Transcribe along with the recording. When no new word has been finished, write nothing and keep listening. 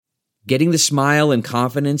Getting the smile and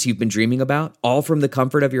confidence you've been dreaming about, all from the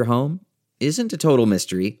comfort of your home, isn't a total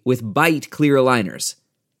mystery with Byte clear aligners.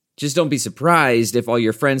 Just don't be surprised if all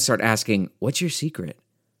your friends start asking, "What's your secret?"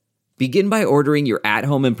 Begin by ordering your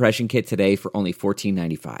at-home impression kit today for only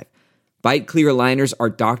 $14.95. Byte clear aligners are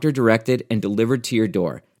doctor-directed and delivered to your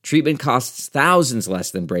door. Treatment costs thousands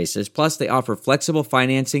less than braces, plus they offer flexible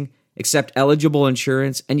financing, accept eligible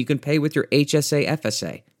insurance, and you can pay with your HSA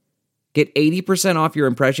FSA. Get 80% off your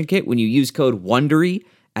impression kit when you use code WONDERY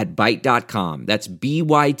at Byte.com. That's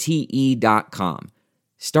BYTE.com.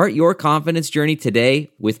 Start your confidence journey today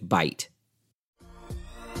with Byte.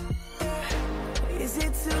 Is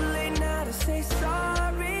it too late now to say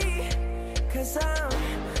sorry? 'Cause I'm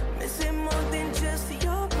missing more than just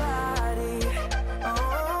your body.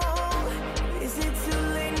 Oh, is it too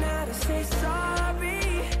late now to say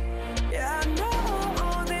sorry? Yeah, I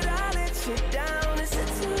know that I let you down. Is it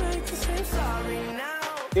too late to say sorry now?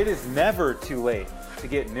 It is never too late to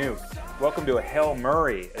get nuked. Welcome to a Hail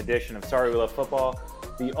Murray edition of Sorry We Love Football,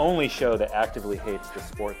 the only show that actively hates the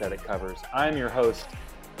sport that it covers. I'm your host,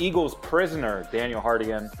 Eagles prisoner, Daniel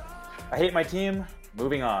Hardigan. I hate my team,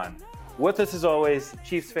 moving on. With us as always,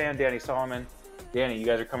 Chiefs fan, Danny Solomon. Danny, you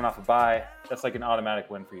guys are coming off a bye. That's like an automatic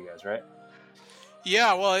win for you guys, right?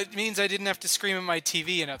 Yeah, well, it means I didn't have to scream at my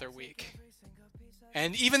TV another week.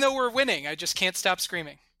 And even though we're winning, I just can't stop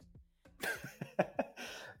screaming.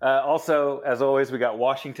 Also, as always, we got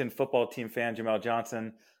Washington football team fan Jamel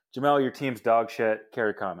Johnson. Jamel, your team's dog shit.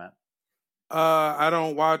 Carry comment. I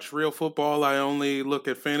don't watch real football. I only look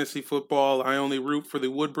at fantasy football. I only root for the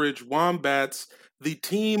Woodbridge Wombats, the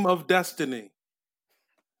team of destiny.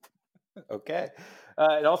 Okay.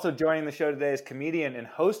 And also joining the show today is comedian and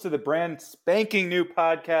host of the brand spanking new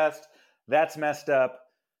podcast, That's Messed Up.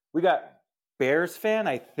 We got Bears fan,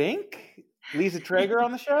 I think, Lisa Traeger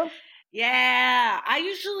on the show. Yeah, I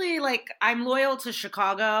usually I'm loyal to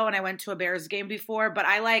Chicago, and I went to a Bears game before, but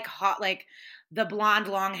I like the blonde,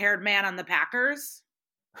 long-haired man on the Packers.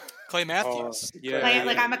 Clay Matthews.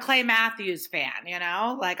 I'm a Clay Matthews fan, you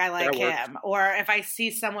know? I like him. Or if I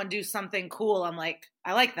see someone do something cool, I'm like,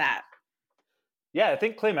 I like that. Yeah, I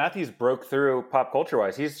think Clay Matthews broke through pop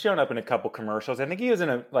culture-wise. He's shown up in a couple commercials. I think he was in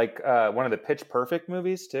one of the Pitch Perfect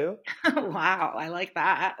movies, too. Wow, I like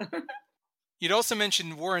that. You'd also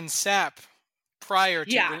mentioned Warren Sapp prior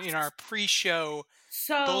to in our pre-show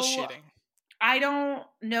bullshitting. I don't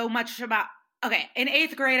know much about... Okay, in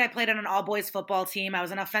 8th grade, I played on an all-boys football team. I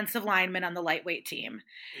was an offensive lineman on the lightweight team.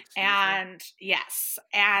 Yes.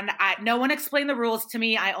 And no one explained the rules to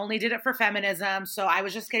me. I only did it for feminism. So I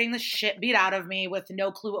was just getting the shit beat out of me with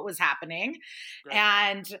no clue what was happening.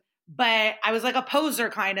 Great. But I was like a poser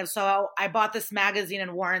kind of. So I bought this magazine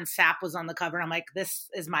and Warren Sapp was on the cover. And I'm like, this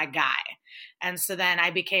is my guy. And so then I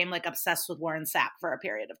became obsessed with Warren Sapp for a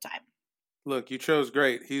period of time. Look, you chose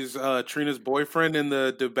great. He's Trina's boyfriend in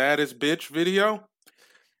the Baddest Bitch video.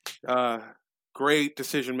 Great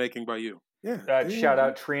decision making by you. Yeah. Shout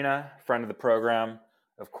out Trina, friend of the program,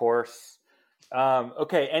 of course.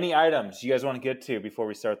 Okay, any items you guys want to get to before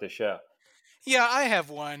we start the show? Yeah, I have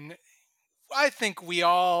one. I think we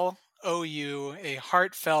all owe you a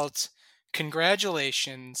heartfelt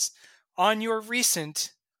congratulations on your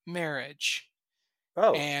recent marriage.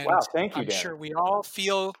 Oh, and wow. Thank you, I'm Dan. sure we all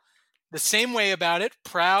feel the same way about it.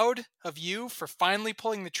 Proud of you for finally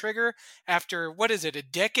pulling the trigger after, a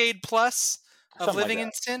decade plus of Something living like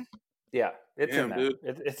in sin? Yeah, it's in that.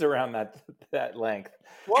 It's around that length.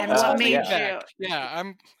 What made you?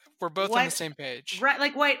 Yeah, we're both on the same page.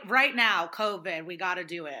 Right now, COVID, we got to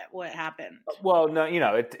do it. What happened? Well, no,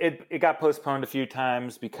 it got postponed a few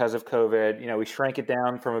times because of COVID. We shrank it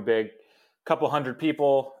down from a big couple hundred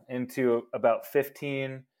people into about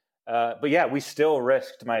 15. But yeah, we still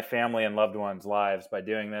risked my family and loved ones' lives by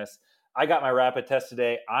doing this. I got my rapid test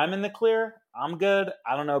today. I'm in the clear. I'm good.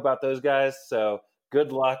 I don't know about those guys. So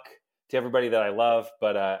good luck to everybody that I love,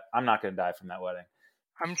 but I'm not going to die from that wedding.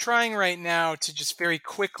 I'm trying right now to just very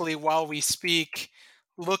quickly, while we speak,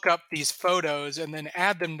 look up these photos and then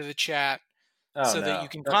add them to the chat that you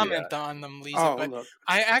can comment on them, Lisa. But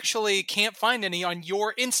I actually can't find any on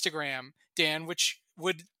your Instagram, Dan, which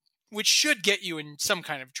should get you in some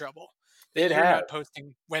kind of trouble. You're not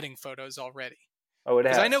posting wedding photos already. Oh, it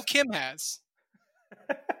has. Because I know Kim has.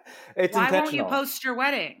 It's Why intentional. won't you post your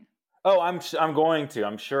wedding? Oh, I'm going to.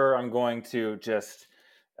 I'm sure I'm going to just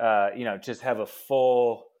have a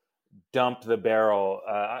full dump the barrel.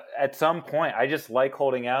 At some point, I just like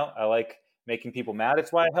holding out. I like making people mad.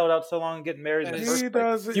 It's why I held out so long and getting married in the first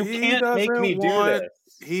place. You can't make me do this.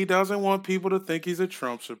 He doesn't want people to think he's a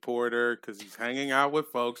Trump supporter because he's hanging out with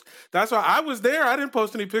folks. That's why I was there. I didn't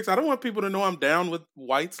post any pics. I don't want people to know I'm down with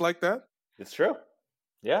whites like that. It's true.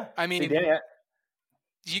 Yeah. I mean, Danny,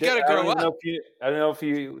 you got to grow up. I don't know if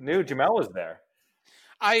you knew Jamel was there.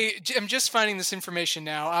 I am just finding this information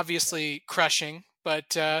now, obviously crushing,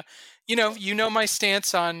 but you know my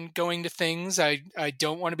stance on going to things. I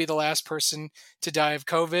don't want to be the last person to die of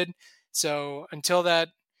COVID. So until that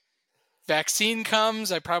vaccine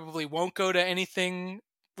comes, I probably won't go to anything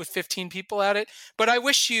with 15 people at it. But I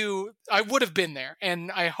would have been there.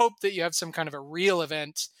 And I hope that you have some kind of a real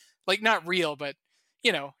event, like not real, but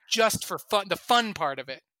just for fun, the fun part of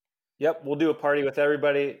it. Yep. We'll do a party with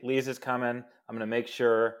everybody. Lisa's coming. I'm going to make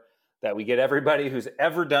sure that we get everybody who's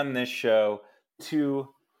ever done this show to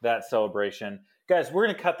that celebration. Guys, we're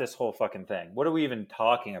going to cut this whole fucking thing. What are we even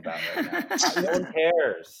talking about right now? No one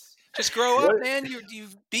cares. Just grow up, man. You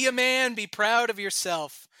be a man. Be proud of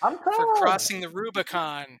yourself. I'm proud. For crossing the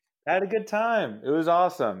Rubicon. I had a good time. It was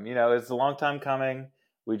awesome. It's a long time coming.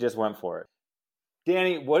 We just went for it.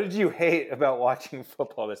 Danny, what did you hate about watching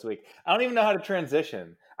football this week? I don't even know how to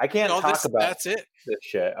transition. I can't talk about that's it. This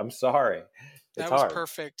shit. I'm sorry. That was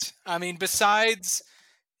perfect. I mean, besides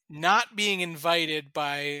not being invited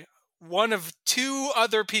by one of two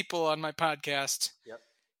other people on my podcast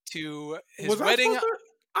to his wedding.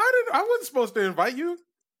 I wasn't supposed to invite you.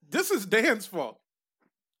 This is Dan's fault.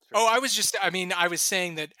 Oh, I was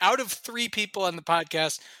saying that out of 3 people on the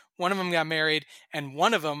podcast, one of them got married and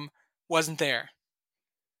one of them wasn't there.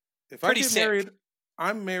 If I get married,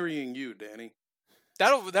 I'm marrying you, Danny.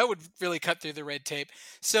 That would really cut through the red tape.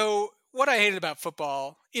 So what I hated about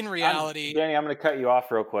football, in reality... Danny, I'm going to cut you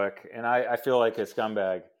off real quick, and I feel like a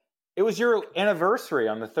scumbag. It was your anniversary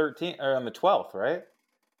on the 13th or on the 12th, right?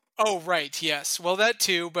 Oh, right. Yes. Well, that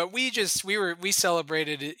too. But we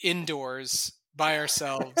celebrated it indoors by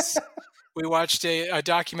ourselves. We watched a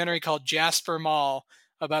documentary called Jasper Mall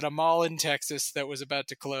about a mall in Texas that was about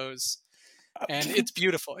to close. And it's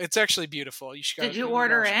beautiful. It's actually beautiful. Did you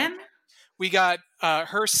order in? We got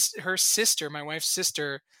her sister, my wife's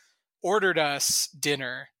sister, ordered us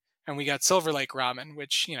dinner, and we got Silver Lake ramen,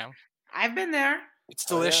 which, I've been there. It's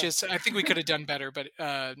delicious. I think we could have done better, but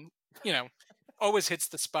always hits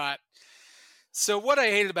the spot. So what I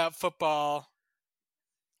hated about football,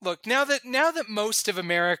 look, now that most of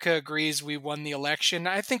America agrees we won the election,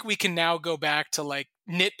 I think we can now go back to like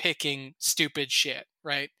nitpicking stupid shit,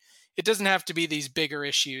 right? It doesn't have to be these bigger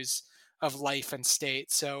issues of life and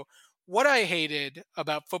state. So what I hated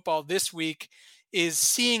about football this week is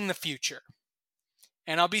seeing the future.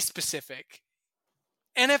 And I'll be specific.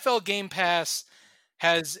 NFL Game Pass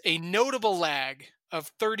has a notable lag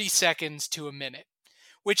of 30 seconds to a minute,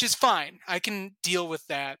 which is fine. I can deal with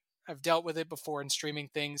that. I've dealt with it before in streaming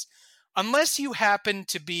things. Unless you happen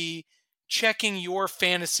to be checking your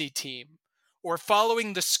fantasy team or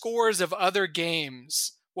following the scores of other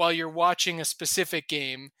games while you're watching a specific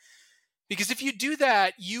game. Because if you do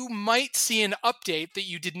that, you might see an update that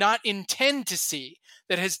you did not intend to see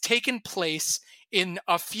that has taken place in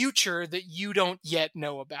a future that you don't yet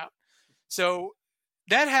know about. So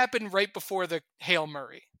that happened right before the Hail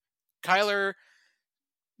Murray. Kyler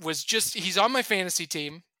he's on my fantasy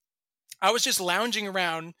team. I was just lounging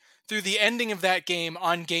around through the ending of that game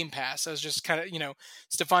on Game Pass. I was just kind of,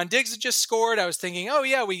 Stephon Diggs had just scored. I was thinking, oh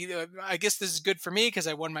yeah, I guess this is good for me because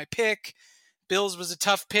I won my pick. Bills was a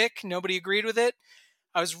tough pick. Nobody agreed with it.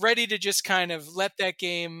 I was ready to just kind of let that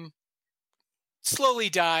game slowly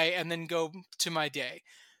die and then go to my day.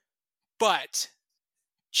 But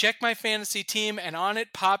check my fantasy team, and on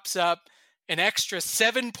it pops up an extra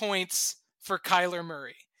 7 points for Kyler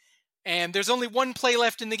Murray. And there's only one play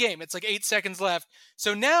left in the game. It's like 8 seconds left.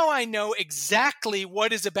 So now I know exactly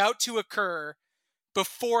what is about to occur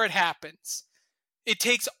before it happens. It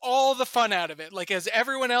takes all the fun out of it. Like, as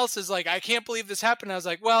everyone else is like, I can't believe this happened. I was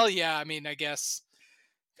like, well, yeah, I mean, I guess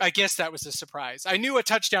that was a surprise. I knew a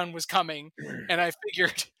touchdown was coming, and I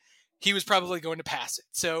figured he was probably going to pass it.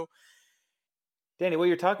 So, Danny, what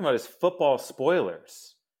you're talking about is football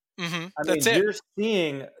spoilers. Mm-hmm, that's it. You're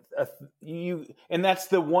seeing and that's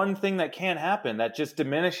the one thing that can't happen. That just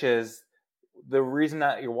diminishes the reason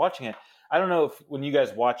that you're watching it. I don't know if when you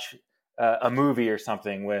guys watch a movie or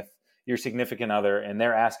something with your significant other, and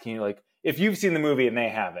they're asking you, like, if you've seen the movie and they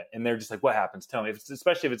haven't, and they're just like, "What happens? Tell me."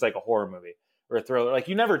 Especially if it's like a horror movie or a thriller, like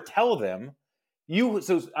you never tell them.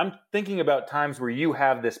 So I'm thinking about times where you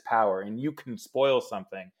have this power and you can spoil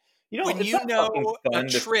something. When you know a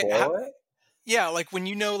trick. Yeah, like when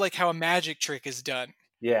you know like how a magic trick is done.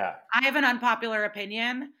 Yeah. I have an unpopular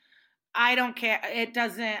opinion. I don't care. It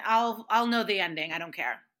doesn't. I'll know the ending. I don't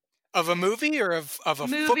care. Of a movie or of a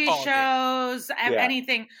movie football shows, game?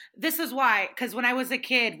 Anything. This is why, because when I was a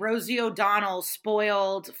kid, Rosie O'Donnell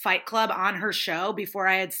spoiled Fight Club on her show before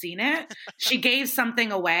I had seen it. She gave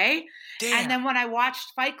something away. Damn. And then when I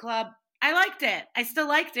watched Fight Club, I liked it. I still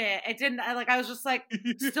liked it. I was just like,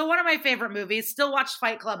 still one of my favorite movies. Still watched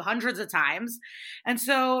Fight Club hundreds of times. And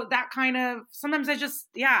so that kind of, sometimes I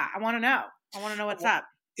want to know. I want to know what's up.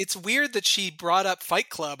 It's weird that she brought up Fight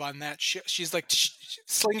Club on that show. She's like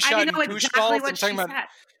slingshot and push balls and talking about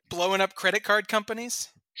blowing up credit card companies.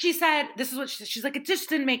 She said, this is what she's like, it just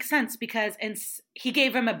didn't make sense because he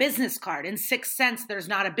gave him a business card. In Sixth Sense, there's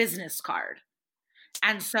not a business card.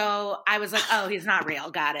 And so I was like, oh, he's not real.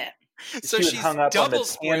 Got it. So she's hung up on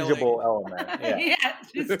the tangible element. Yeah,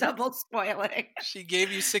 she's double spoiling. She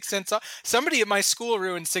gave you Sixth Sense. Somebody at my school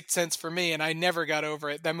ruined Sixth Sense for me, and I never got over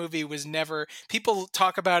it. That movie was never. People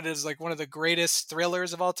talk about it as like one of the greatest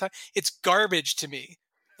thrillers of all time. It's garbage to me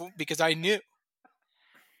because I knew.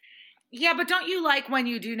 Yeah, but don't you like when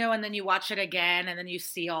you do know and then you watch it again and then you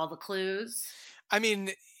see all the clues? I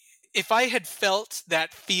mean, if I had felt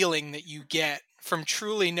that feeling that you get from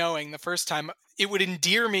truly knowing the first time, it would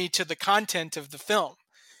endear me to the content of the film.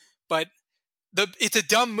 But it's a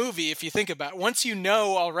dumb movie if you think about it. Once you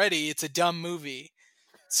know already, it's a dumb movie.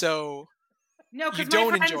 So you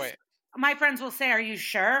don't enjoy it. My friends will say, are you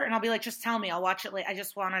sure? And I'll be like, just tell me. I'll watch it later. I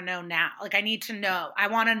just want to know now. Like, I need to know. I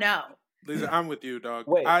want to know. Lisa, I'm with you, dog.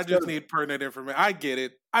 I just need pertinent information. I get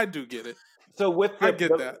it. I do get it. So I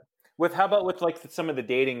get that. How about with like some of the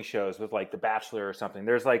dating shows with like The Bachelor or something?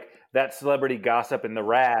 There's like that celebrity gossip in The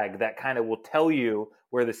Rag that kind of will tell you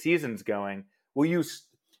where the season's going. Will you,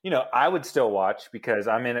 I would still watch because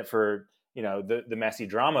I'm in it for, the messy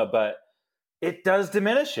drama, but it does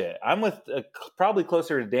diminish it. I'm with probably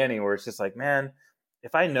closer to Danny where it's just like, man,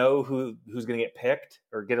 if I know who's going to get picked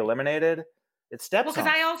or get eliminated, it steps on. Because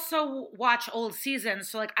I also watch old seasons,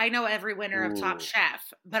 so like I know every winner of Top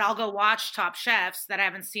Chef, but I'll go watch Top Chefs that I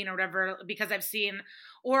haven't seen or whatever because I've seen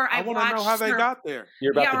or I want to know how they got there.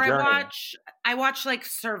 You're about the journey. I watch like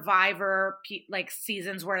Survivor like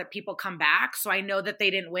seasons where people come back, so I know that they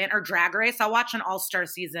didn't win or Drag Race. I'll watch an All-Star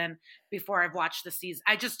season before I've watched the season.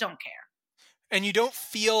 I just don't care. And you don't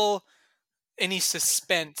feel any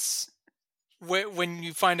suspense when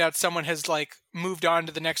you find out someone has like moved on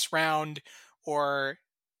to the next round or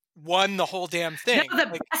won the whole damn thing. No,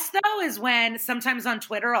 the best though is when sometimes on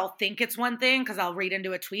Twitter I'll think it's one thing because I'll read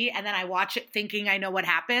into a tweet and then I watch it thinking I know what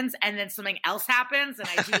happens and then something else happens and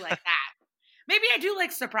I do like that. Maybe I do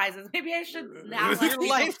like surprises. Maybe I should now. Your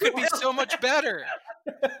life could be so much better.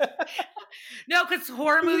 No, because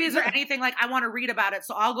horror movies or anything, like I want to read about it.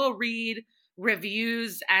 So I'll go read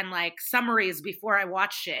reviews and like summaries before I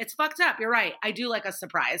watch it. It's fucked up. You're right. I do like a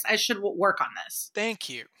surprise. I should work on this. Thank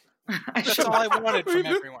you. That's all I wanted from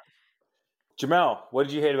everyone. Jamel, what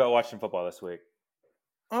did you hate about watching football this week?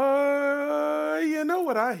 You know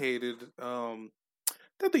what I hated?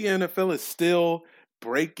 That the NFL is still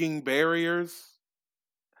breaking barriers.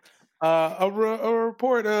 A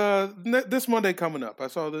report this Monday coming up. I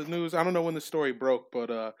saw the news. I don't know when the story broke,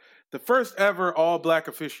 but the first ever all-black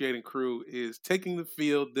officiating crew is taking the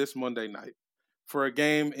field this Monday night for a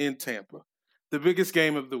game in Tampa, the biggest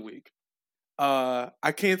game of the week.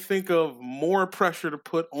 I can't think of more pressure to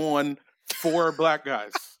put on 4 black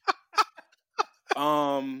guys.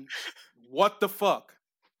 What the fuck?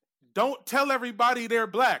 Don't tell everybody they're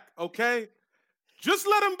black, okay? Just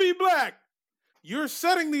let them be black. You're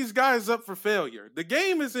setting these guys up for failure. The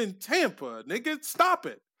game is in Tampa, nigga. Stop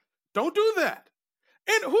it. Don't do that.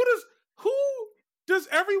 And who does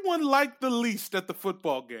everyone like the least at the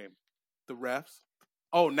football game? The refs.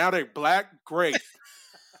 Oh, now they're black? Great.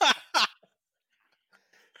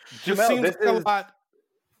 Just seems like a lot.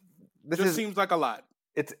 This seems like a lot.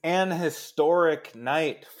 It's an historic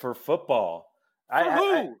night for football. For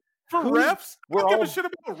who? For refs? I don't give a shit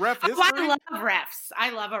about ref history. I love refs. I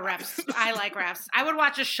love a refs. I like refs. I would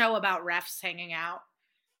watch a show about refs hanging out.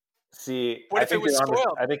 See, what if it was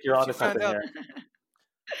spoiled? I think you're onto something here.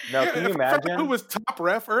 No, can you imagine? Who was top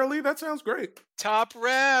ref early? That sounds great. Top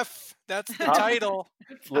ref. That's the title.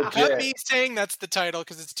 Not me saying that's the title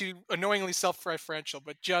because it's too annoyingly self-referential,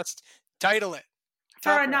 but just title it.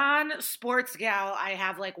 For a non-sports gal, I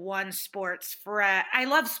have like one sports friend. I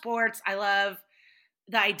love sports. I love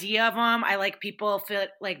the idea of them. I like people feel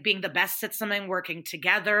like being the best at something, working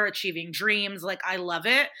together, achieving dreams. Like I love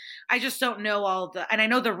it. I just don't know and I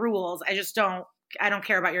know the rules. I just don't I don't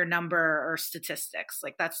care about your number or statistics.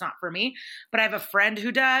 Like, that's not for me. But I have a friend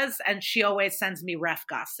who does, and she always sends me ref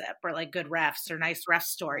gossip or like good refs or nice ref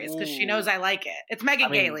stories because she knows I like it. It's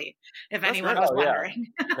Megan Gailey, if anyone was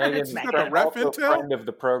wondering. Megan's also a friend of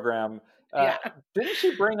the program. Didn't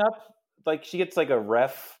she bring up, like, she gets like a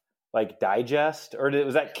ref like digest, or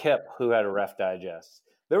was that Kip who had a ref digest?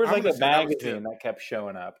 There was like a magazine that kept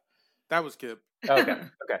showing up. That was Kip. Okay.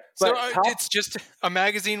 So it's just a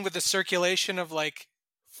magazine with a circulation of like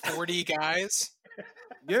 40 guys.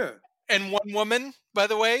 Yeah. And one woman, by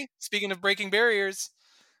the way, speaking of breaking barriers.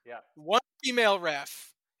 Yeah. One female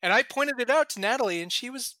ref. And I pointed it out to Natalie, and she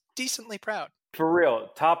was decently proud. For real,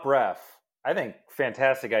 top ref. I think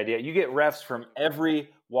fantastic idea. You get refs from every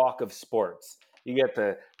walk of sports. You get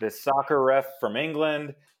the soccer ref from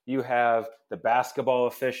England. You have the basketball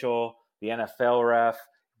official, the NFL ref.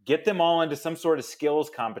 Get them all into some sort of skills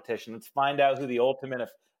competition. Let's find out who the ultimate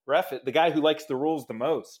ref is, the guy who likes the rules the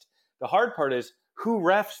most. The hard part is who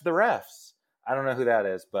refs the refs. I don't know who that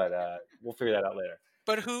is, but we'll figure that out later.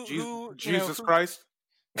 But who Jesus Christ?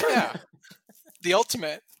 Yeah. The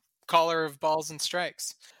ultimate caller of balls and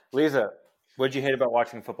strikes. Lisa, what did you hate about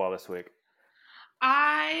watching football this week?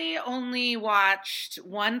 I only watched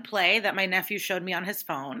one play that my nephew showed me on his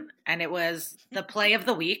phone, and it was the play of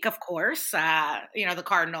the week, of course, the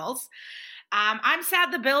Cardinals. I'm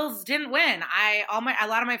sad the Bills didn't win. A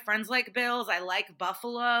lot of my friends like Bills. I like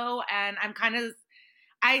Buffalo, and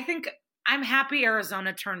I think I'm happy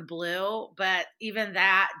Arizona turned blue, but even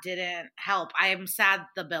that didn't help. I am sad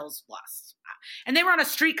the Bills lost. And they were on a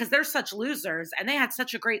streak because they're such losers, and they had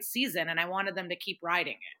such a great season, and I wanted them to keep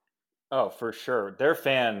riding it. Oh, for sure. Their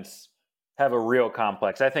fans have a real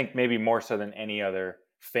complex. I think maybe more so than any other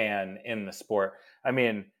fan in the sport. I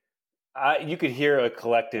mean, you could hear a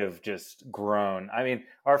collective just groan. I mean,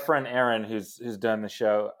 our friend Erin, who's done the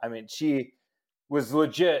show, I mean, she was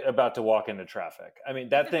legit about to walk into traffic. I mean,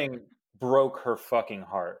 that thing broke her fucking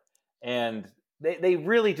heart. And they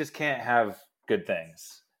really just can't have good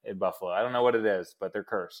things in Buffalo. I don't know what it is, but they're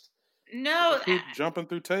cursed. No, keep jumping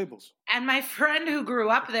through tables. And my friend who grew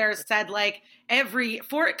up there said, like, can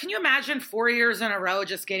you imagine 4 years in a row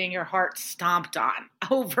just getting your heart stomped on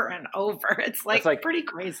over and over? It's like pretty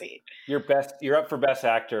crazy. You're up for best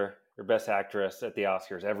actor or best actress at the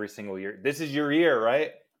Oscars every single year. This is your year,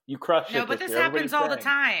 right? You crushed it. No, but this happens all the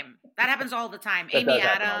time. That happens all the time. Amy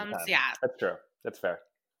Adams, yeah. That's true. That's fair.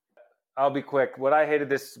 I'll be quick. What I hated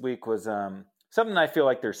this week was something I feel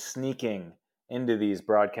like they're sneaking into these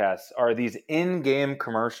broadcasts are these in-game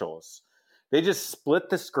commercials. They just split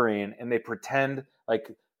the screen and they pretend like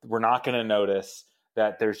we're not going to notice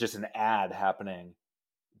that there's just an ad happening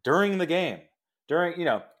during the game.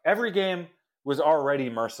 Every game was already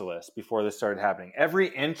merciless before this started happening. Every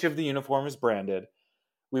inch of the uniform is branded.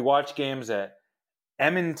 We watch games at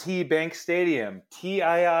M&T Bank Stadium,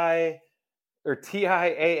 TIAA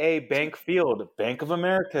Bank Field, Bank of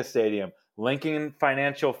America Stadium, Lincoln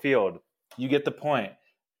Financial Field. You get the point.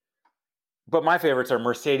 But my favorites are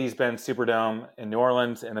Mercedes-Benz Superdome in New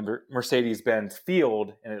Orleans and the Mercedes-Benz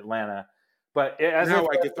Field in Atlanta. But that's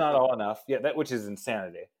not all enough. Yeah, which is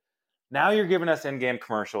insanity. Now you're giving us in-game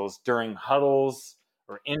commercials during huddles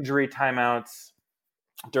or injury timeouts,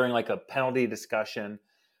 during like a penalty discussion.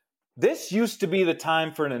 This used to be the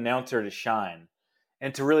time for an announcer to shine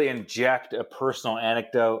and to really inject a personal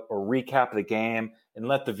anecdote or recap the game and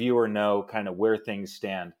let the viewer know kind of where things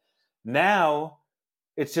stand. Now,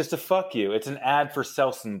 it's just a fuck you. It's an ad for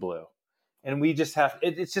Selsun Blue. And we just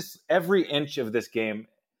it's just every inch of this game,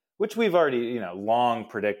 which we've already, long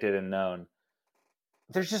predicted and known.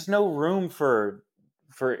 There's just no room for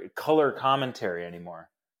color commentary anymore.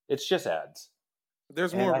 It's just ads.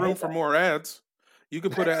 There's more room for more ads. You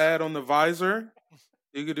could put an ad on the visor.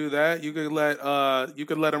 You could do that. You could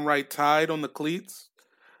let them write Tide on the cleats.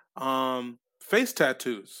 Face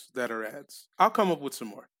tattoos that are ads. I'll come up with some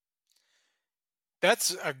more.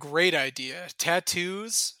 That's a great idea.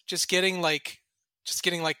 Tattoos, just getting like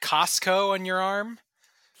Costco on your arm.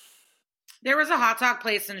 There was a hot dog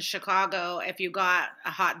place in Chicago. If you got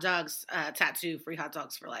a hot dogs tattoo, free hot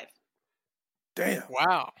dogs for life. Damn.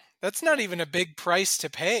 Wow. That's not even a big price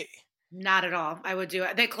to pay. Not at all. I would do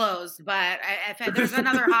it. They closed, but there's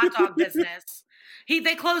another hot dog business.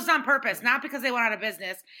 They closed on purpose, not because they went out of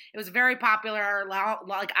business. It was very popular,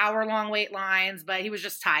 like hour-long wait lines, but he was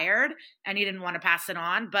just tired and he didn't want to pass it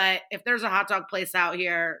on. But if there's a hot dog place out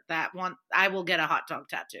here I will get a hot dog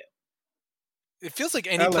tattoo. It feels like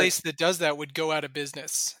any place that does that would go out of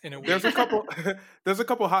business in a week. There's a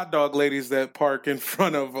couple hot dog ladies that park in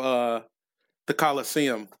front of the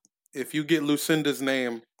Coliseum. If you get Lucinda's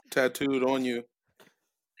name tattooed on you.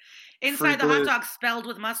 Inside the hot dog spelled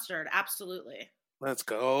with mustard. Absolutely. Let's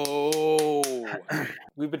go.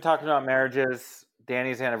 We've been talking about marriages.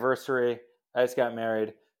 Danny's anniversary. I just got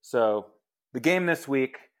married. So the game this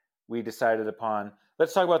week we decided upon.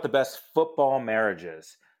 Let's talk about the best football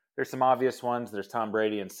marriages. There's some obvious ones. There's Tom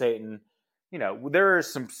Brady and Satan. You know, there are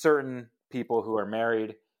some certain people who are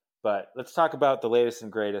married, but let's talk about the latest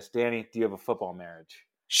and greatest. Danny, do you have a football marriage?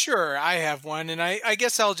 Sure, I have one, and I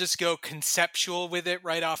guess I'll just go conceptual with it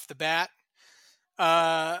right off the bat.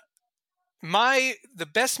 The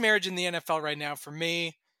best marriage in the NFL right now for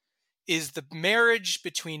me is the marriage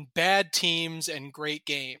between bad teams and great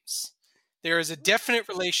games. There is a definite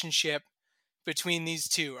relationship between these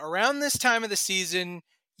two. Around this time of the season,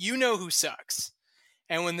 you know who sucks.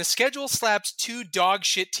 And when the schedule slaps two dog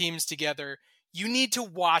shit teams together, you need to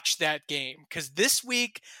watch that game. Because this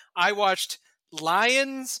week, I watched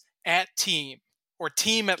Lions at Team, or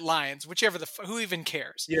Team at Lions, whichever who even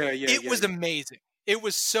cares? It was amazing. It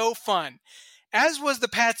was so fun. As was the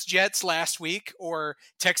Pats Jets last week, or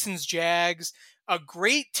Texans Jags. A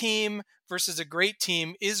great team versus a great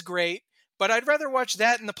team is great, but I'd rather watch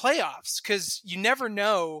that in the playoffs because you never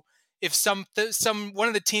know if one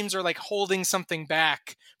of the teams are like holding something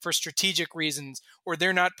back for strategic reasons, or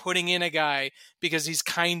they're not putting in a guy because he's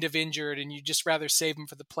kind of injured and you just rather save him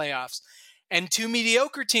for the playoffs. And two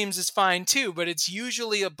mediocre teams is fine too, but it's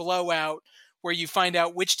usually a blowout where you find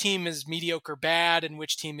out which team is mediocre bad and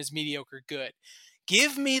which team is mediocre good.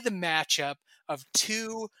 Give me the matchup of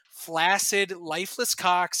two flaccid, lifeless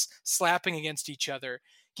cocks slapping against each other.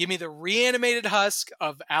 Give me the reanimated husk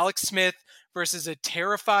of Alex Smith versus a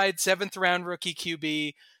terrified 7th-round rookie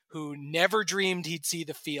QB who never dreamed he'd see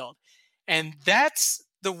the field. And that's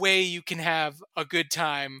the way you can have a good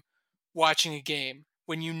time watching a game,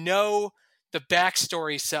 when you know the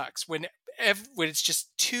backstory sucks, when it's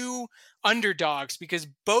just two underdogs, because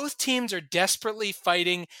both teams are desperately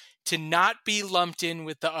fighting to not be lumped in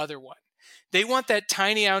with the other one. They want that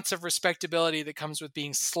tiny ounce of respectability that comes with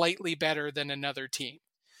being slightly better than another team.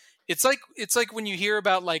 It's like when you hear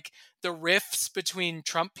about like the rifts between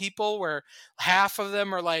Trump people, where half of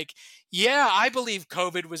them are like, yeah, I believe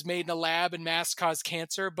COVID was made in a lab and masks cause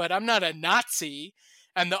cancer, but I'm not a Nazi.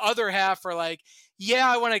 And the other half are like, yeah,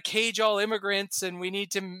 I want to cage all immigrants and we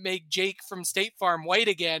need to make Jake from State Farm white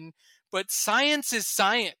again. But science is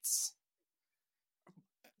science.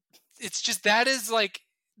 It's just, that is like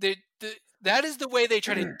that is the way they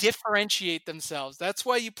try to differentiate themselves. That's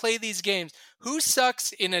why you play these games. Who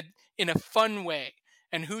sucks in a fun way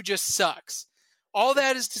and who just sucks? All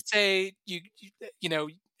that is to say, you know,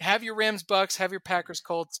 have your Rams Bucks, have your Packers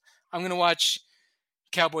Colts. I'm going to watch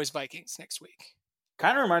Cowboys Vikings next week.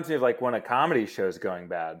 Kind of reminds me of like when a comedy show is going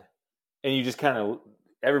bad and you just kind of,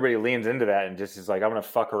 everybody leans into that and just is like, I'm going to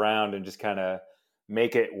fuck around and just kind of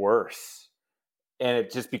make it worse. And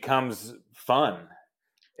it just becomes fun.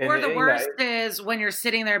 Or the worst is when you're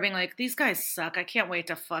sitting there being like, these guys suck. I can't wait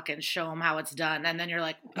to fucking show them how it's done. And then you're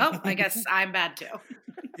like, oh, I guess I'm bad too.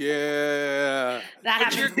 Yeah. That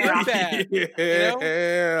happens. You're good bad. Yeah. You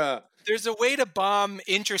know? There's a way to bomb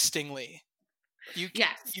interestingly. You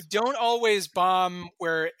don't always bomb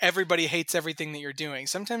where everybody hates everything that you're doing.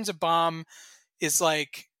 Sometimes a bomb is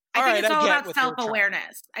like, I think it's all about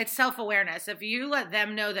self-awareness. It's self-awareness. If you let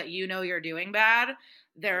them know that you know you're doing bad,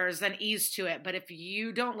 there's an ease to it. But if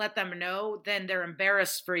you don't let them know, then they're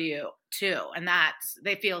embarrassed for you too. And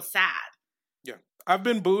they feel sad. Yeah. I've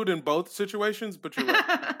been booed in both situations, but you're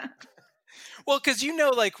right. Well, because you know,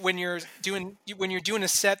 like when you're doing a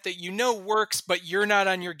set that you know works, but you're not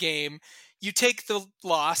on your game, you take the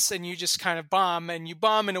loss and you just kind of bomb, and you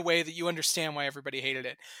bomb in a way that you understand why everybody hated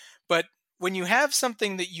it. But when you have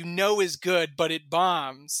something that you know is good, but it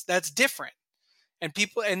bombs, that's different. And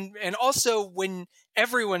people, and also when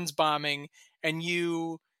everyone's bombing and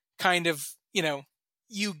you kind of, you know,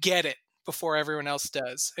 you get it before everyone else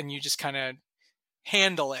does, and you just kind of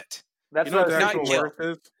handle it. That's you know what the actual worst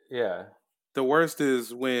is? Yeah. The worst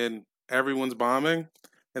is when everyone's bombing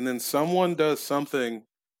and then someone does something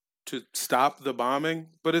to stop the bombing,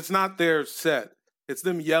 but it's not their set. It's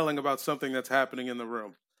them yelling about something that's happening in the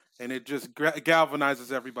room. And it just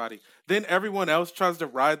galvanizes everybody. Then everyone else tries to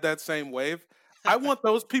ride that same wave. I want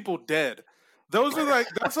those people dead. Those are like,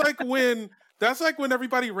 that's like when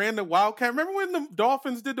everybody ran the Wildcat. Remember when the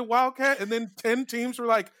Dolphins did the Wildcat and then 10 teams were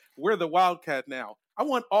like, we're the Wildcat now. I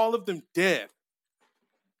want all of them dead.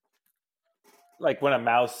 Like when a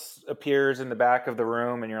mouse appears in the back of the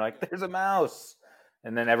room and you're like, there's a mouse.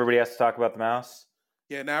 And then everybody has to talk about the mouse.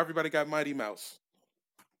 Yeah, now everybody got Mighty Mouse.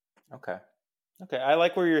 Okay. I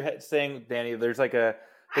like where you're saying, Danny, there's like a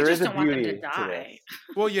There I is just a don't want them beauty to die.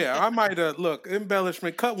 Well, yeah, I might look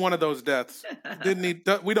embellishment. Cut one of those deaths.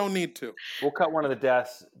 We don't need to. We'll cut one of the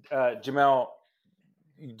deaths. Jamel,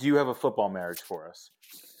 do you have a football marriage for us?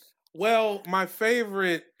 Well, my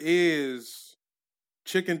favorite is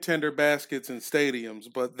chicken tender baskets in stadiums,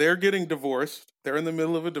 but they're getting divorced. They're in the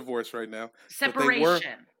middle of a divorce right now.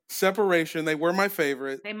 Separation. They were my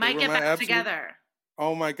favorite. They might get back together.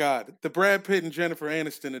 Oh my God. The Brad Pitt and Jennifer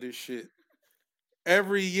Aniston of this shit.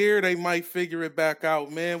 Every year they might figure it back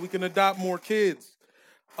out, man. We can adopt more kids.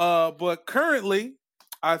 But currently,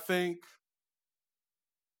 I think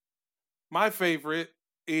my favorite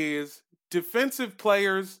is defensive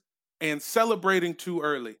players and celebrating too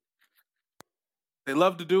early. They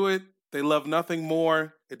love to do it. They love nothing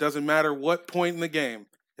more. It doesn't matter what point in the game.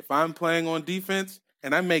 If I'm playing on defense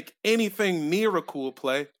and I make anything near a cool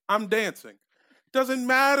play, I'm dancing. Doesn't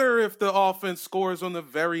matter if the offense scores on the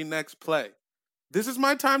very next play. This is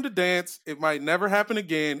my time to dance. It might never happen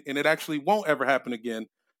again, and it actually won't ever happen again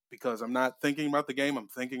because I'm not thinking about the game. I'm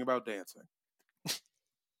thinking about dancing.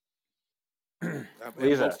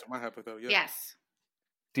 Lisa. Yes.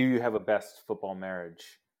 Do you have a best football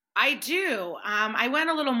marriage? I do. I went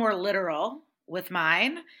a little more literal with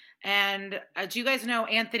mine. And do you guys know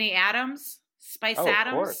Anthony Adams? Spice Adams?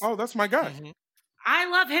 Of course. Oh, that's my guy. Mm-hmm. I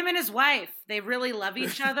love him and his wife. They really love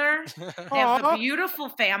each other. They have a beautiful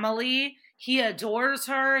family. He adores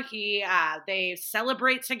her. They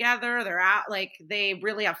celebrate together. They're out, they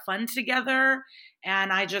really have fun together.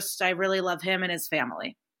 And I really love him and his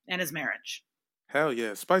family and his marriage. Hell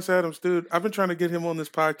yeah. Spice Adams, dude. I've been trying to get him on this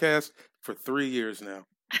podcast for 3 years now.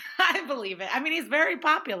 I believe it. I mean, he's very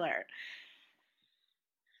popular.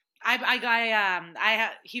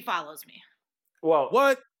 He follows me. Well,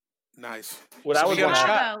 what? Nice. What I would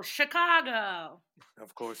Chicago.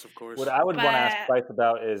 Of course. What I would want to ask Spice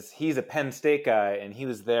about is he's a Penn State guy, and he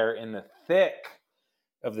was there in the thick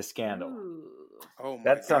of the scandal. Ooh. Oh my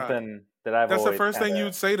That's God. Something that I've. That's always the first thing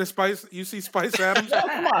you'd say to Spice. You see Spice Adams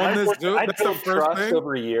on this dude. I'd That's the build first trust thing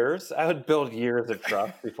over years. I would build years of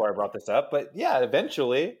trust before I brought this up. But yeah,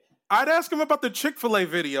 eventually, I'd ask him about the Chick-fil-A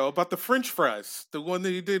video about the French fries, the one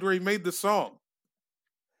that he did where he made the song.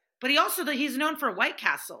 But he's known for White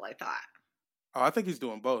Castle, I thought. Oh, I think he's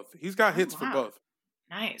doing both. He's got hits for both.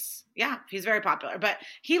 Nice. Yeah, he's very popular. But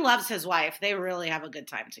he loves his wife. They really have a good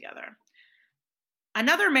time together.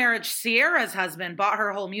 Another marriage, Sierra's husband bought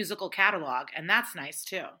her whole musical catalog, and that's nice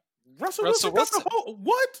too. Russell Wilson.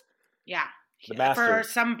 What? Yeah. The Masters. For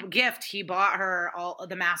some gift, he bought her all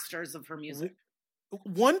the masters of her music.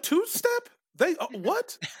 1-2 step?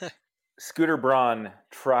 What? Scooter Braun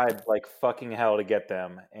tried like fucking hell to get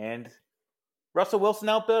them, and Russell Wilson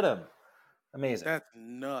outbid him. Amazing. That's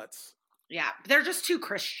nuts. Yeah, they're just too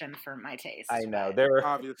Christian for my taste. I know. They're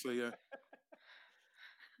obviously, yeah.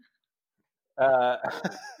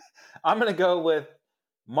 I'm going to go with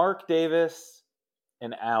Mark Davis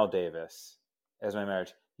and Al Davis as my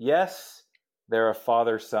marriage. Yes, they're a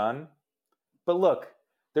father-son, but look,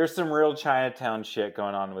 there's some real Chinatown shit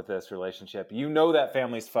going on with this relationship. You know that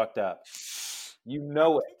family's fucked up. You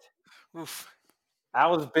know it. Oof.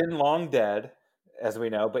 Al's been long dead, as we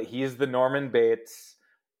know, but he's the Norman Bates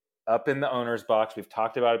up in the owner's box. We've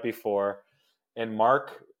talked about it before. And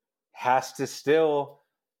Mark has to still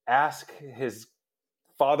ask his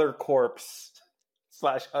father corpse /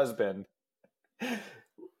 husband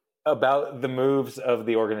about the moves of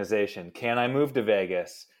the organization. Can I move to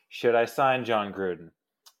Vegas? Should I sign John Gruden?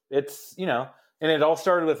 It's, and it all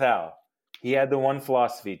started with Al. He had the one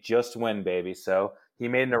philosophy, just win, baby. So he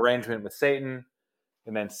made an arrangement with Satan,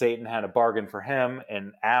 and then Satan had a bargain for him,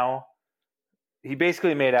 and Al, he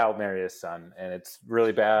basically made Al marry his son, and it's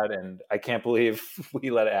really bad, and I can't believe we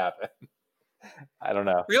let it happen. I don't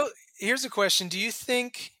know. Here's a question. Do you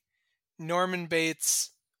think Norman Bates,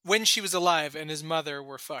 when she was alive and his mother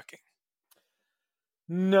were fucking?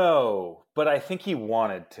 No, but I think he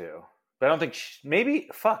wanted to. But I don't think maybe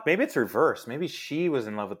it's reversed. Maybe she was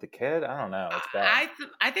in love with the kid. I don't know. It's bad.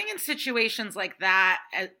 I think in situations like that,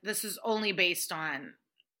 this is only based on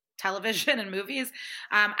television and movies.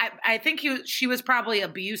 I think she was probably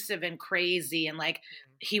abusive and crazy, and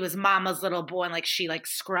he was mama's little boy, and she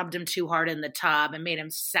scrubbed him too hard in the tub and made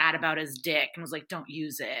him sad about his dick and was like, "Don't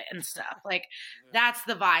use it" and stuff. That's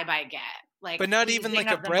the vibe I get. But not even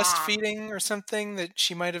a breastfeeding or something that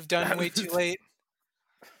she might have done way too late.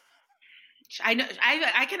 I know.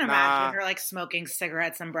 I can imagine her smoking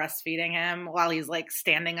cigarettes and breastfeeding him while he's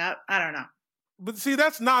standing up. I don't know. But see,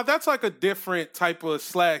 that's a different type of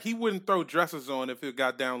slag. He wouldn't throw dresses on if it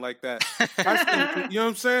got down like that. You know what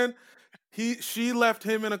I'm saying? She left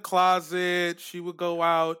him in a closet. She would go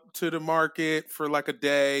out to the market for like a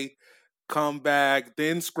day, come back,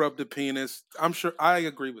 then scrub the penis. I'm sure I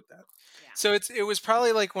agree with that. So it was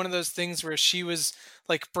probably like one of those things where she was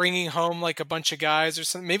like bringing home like a bunch of guys or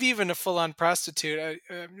something, maybe even a full-on prostitute.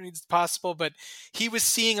 I mean, it's possible, but he was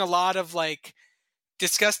seeing a lot of like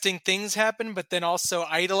disgusting things happen, but then also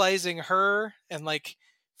idolizing her and like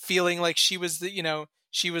feeling like she was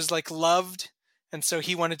she was like loved, and so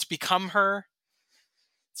he wanted to become her.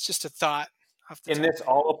 It's just a thought. And this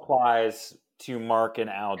all applies to Mark and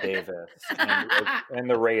Al Davis and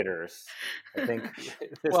the Raiders. I think.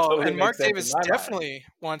 And Mark Davis definitely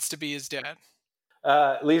wants to be his dad.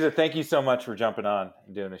 Lisa, thank you so much for jumping on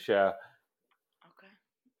and doing the show. Okay.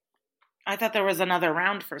 I thought there was another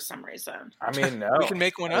round for some reason. I mean, no. We can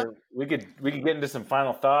make one up. We could get into some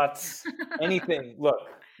final thoughts. Anything. Look,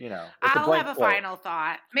 I'll have a final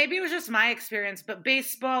thought. Maybe it was just my experience, but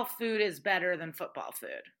baseball food is better than football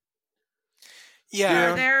food.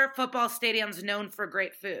 Yeah. Are there football stadiums known for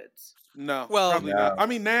great foods? No. Well, probably not. I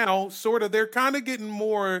mean, now, sort of, they're kind of getting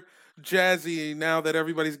more jazzy now that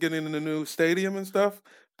everybody's getting in the new stadium and stuff,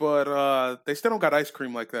 but they still don't got ice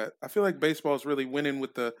cream like that. I feel like baseball is really winning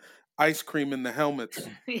with the ice cream in the helmets.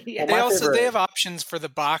 Yeah. They have options for the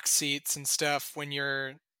box seats and stuff when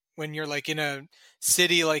you're like in a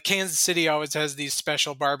city like Kansas City always has these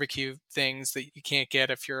special barbecue things that you can't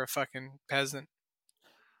get if you're a fucking peasant.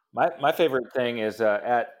 My favorite thing is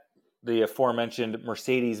at the aforementioned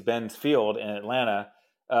Mercedes-Benz Field in Atlanta.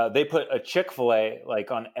 They put a Chick-fil-A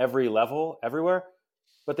like on every level everywhere,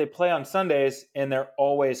 but they play on Sundays and they're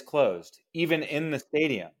always closed, even in the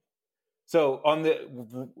stadium. So on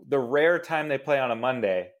the rare time they play on a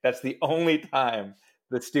Monday, that's the only time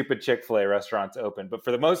the stupid Chick-fil-A restaurant's open. But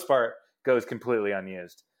for the most part, goes completely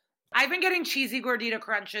unused. I've been getting cheesy gordita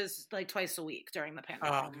crunches like twice a week during the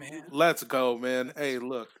pandemic. Oh, man. Let's go, man. Hey,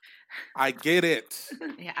 look, I get it.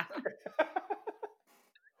 Yeah.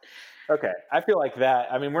 Okay, I feel like that.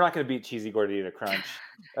 I mean, we're not going to beat cheesy gordita crunch.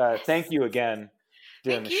 Thank you again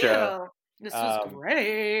doing the show. This was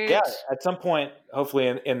great. Yeah, at some point, hopefully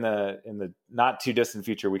in the not too distant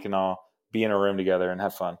future, we can all be in a room together and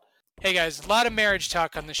have fun. Hey guys, a lot of marriage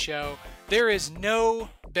talk on the show. There is no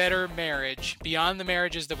better marriage beyond the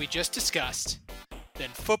marriages that we just discussed than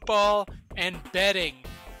football and betting.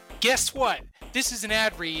 Guess what? This is an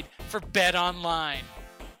ad read for Bet Online.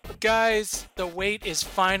 Guys, the wait is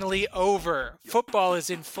finally over. Football is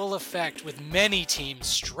in full effect with many teams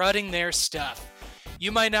strutting their stuff.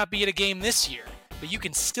 You might not be at a game this year, but you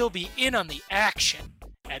can still be in on the action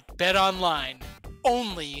at Bet Online.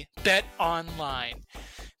 Only Bet Online.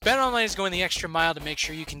 BetOnline is going the extra mile to make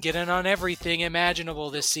sure you can get in on everything imaginable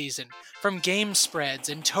this season. From game spreads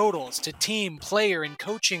and totals to team, player, and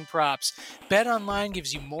coaching props, BetOnline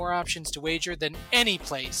gives you more options to wager than any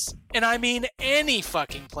place, and I mean any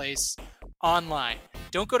fucking place, online.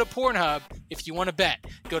 Don't go to Pornhub if you want to bet.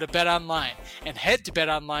 Go to BetOnline and head to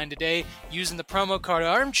BetOnline today using the promo code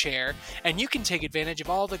ARMCHAIR, and you can take advantage of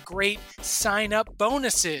all the great sign-up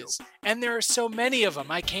bonuses. And there are so many of them,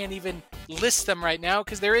 I can't even list them right now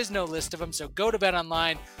because there is no list of them. So go to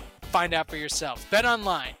BetOnline, find out for yourself.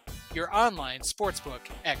 BetOnline, your online sportsbook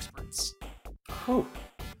experts. Whew.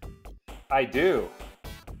 I do.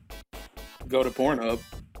 Go to Pornhub.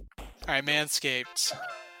 All right, Manscaped.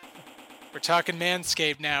 We're talking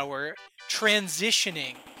Manscaped now. We're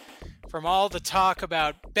transitioning from all the talk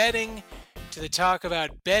about betting to the talk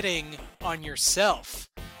about betting on yourself.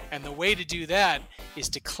 And the way to do that is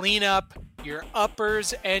to clean up your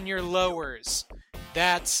uppers and your lowers.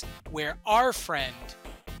 That's where our friend,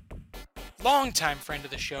 longtime friend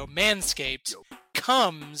of the show, Manscaped,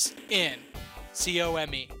 comes in.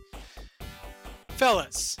 C-O-M-E.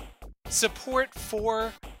 Fellas, support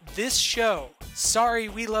for this show, Sorry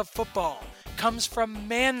We Love Football, comes from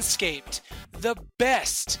Manscaped, the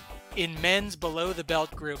best in men's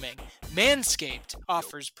below-the-belt grooming. Manscaped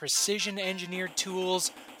offers precision-engineered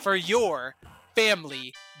tools for your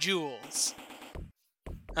family jewels.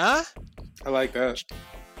 Huh? I like that.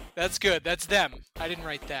 That's good. That's them. I didn't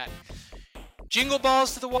write that. Jingle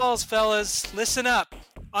balls to the walls, fellas. Listen up.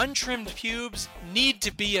 Untrimmed pubes need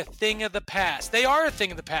to be a thing of the past. They are a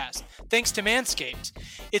thing of the past, thanks to Manscaped.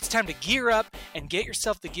 It's time to gear up and get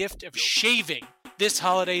yourself the gift of shaving this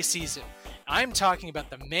holiday season. I'm talking about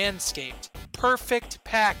the Manscaped Perfect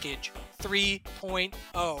Package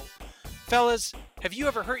 3.0. Fellas, have you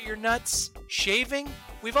ever hurt your nuts shaving?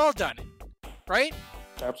 We've all done it, right?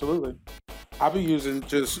 Absolutely. I'll be using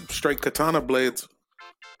just straight katana blades.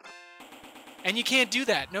 And you can't do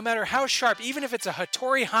that, no matter how sharp, even if it's a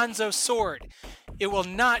Hattori Hanzo sword. it will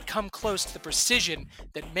not come close to the precision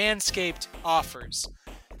that Manscaped offers.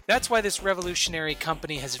 That's why this revolutionary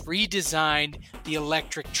company has redesigned the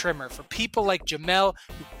electric trimmer for people like Jamel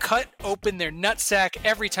who cut open their nutsack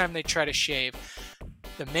every time they try to shave.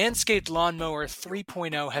 The Manscaped Lawnmower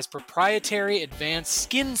 3.0 has proprietary advanced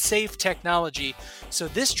skin-safe technology, so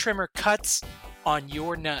this trimmer cuts on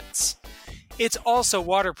your nuts. It's also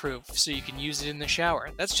waterproof, so you can use it in the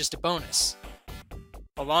shower. That's just a bonus.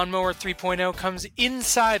 The Lawnmower 3.0 comes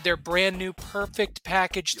inside their brand new Perfect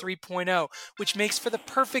Package 3.0, which makes for the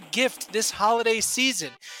perfect gift this holiday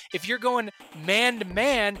season. If you're going man to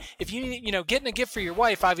man, if you getting a gift for your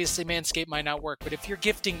wife, obviously Manscaped might not work, but if you're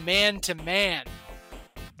gifting man to man,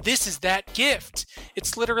 this is that gift.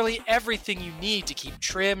 It's literally everything you need to keep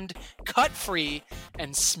trimmed, cut-free,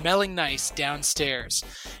 and smelling nice downstairs.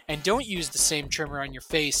 And don't use the same trimmer on your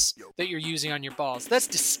face that you're using on your balls. That's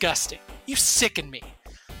disgusting. You sicken me.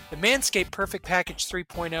 The Manscaped Perfect Package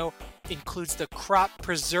 3.0 includes the Crop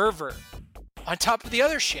Preserver on top of the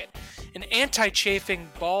other shit, an anti-chafing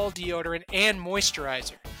ball deodorant and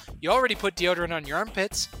moisturizer. You already put deodorant on your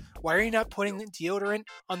armpits. Why are you not putting the deodorant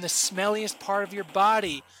on the smelliest part of your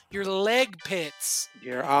body, your leg pits?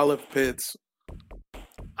 Your olive pits.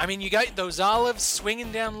 I mean, you got those olives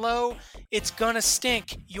swinging down low. It's gonna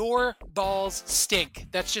stink. Your balls stink.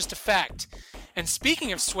 That's just a fact. And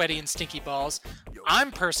speaking of sweaty and stinky balls,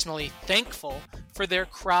 I'm personally thankful for their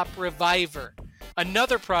Crop Reviver,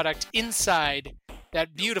 another product inside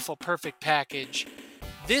that beautiful Perfect Package.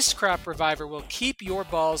 This Crop Reviver will keep your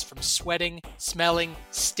balls from sweating, smelling,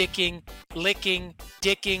 sticking, licking,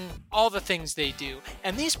 dicking, all the things they do.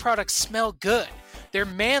 And these products smell good. Their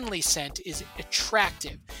manly scent is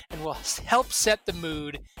attractive and will help set the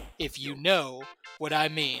mood, if you know what I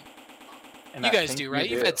mean. And you guys do, right?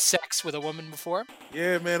 You've had sex with a woman before?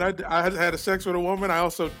 Yeah, man. I had sex with a woman. I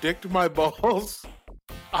also dicked my balls.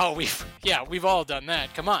 Oh, we've all done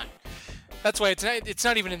that. Come on. That's why it's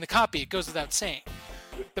not even in the copy. It goes without saying.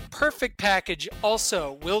 The Perfect Package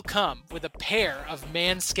also will come with a pair of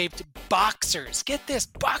Manscaped boxers. Get this,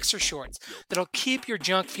 boxer shorts that'll keep your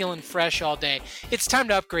junk feeling fresh all day. It's time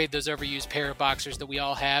to upgrade those overused pair of boxers that we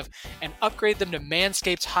all have and upgrade them to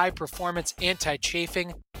Manscaped's high-performance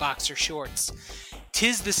anti-chafing boxer shorts.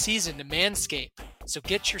 'Tis the season to Manscape, so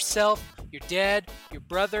get yourself, your dad, your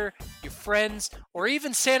brother, your friends, or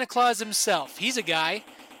even Santa Claus himself. He's a guy.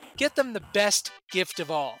 Get them the best gift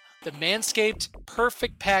of all, the Manscaped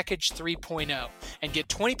Perfect Package 3.0, and get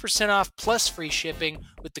 20% off plus free shipping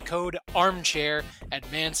with the code ARMCHAIR at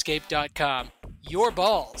manscaped.com. Your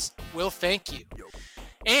balls will thank you.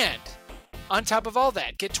 And on top of all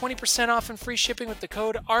that, get 20% off and free shipping with the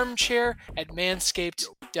code ARMCHAIR at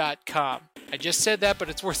manscaped.com. I just said that, but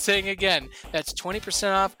it's worth saying again. That's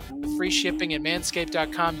 20% off with free shipping at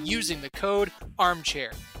manscaped.com using the code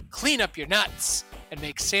ARMCHAIR. Clean up your nuts and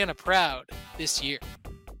make Santa proud this year.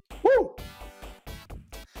 Woo!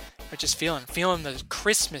 I'm just feeling the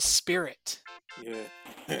Christmas spirit.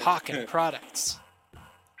 Yeah. Hawking products.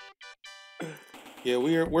 Yeah,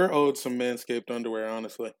 we're owed some Manscaped underwear,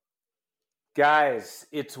 honestly. Guys,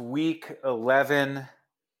 it's week 11,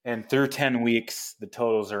 and through 10 weeks, the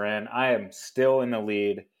totals are in. I am still in the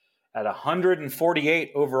lead at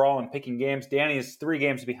 148 overall in picking games. Danny is 3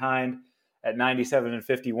 games behind at 97 and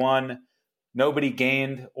 51. Nobody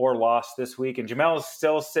gained or lost this week. And Jamel is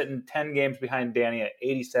still sitting 10 games behind Danny at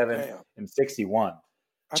 87 and 61.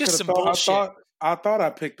 Just some bullshit. I thought I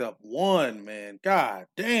picked up 1, man. God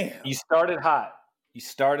damn. You started hot.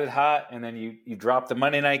 And then you dropped the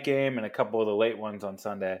Monday night game and a couple of the late ones on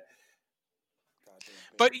Sunday.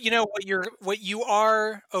 But you know what you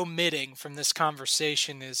are omitting from this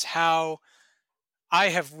conversation is how I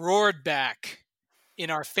have roared back in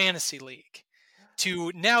our fantasy league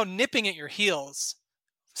to now nipping at your heels.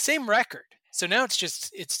 Same record. So now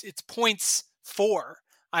it's points 4.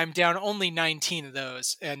 I'm down only 19 of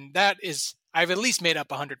those, and that is I've at least made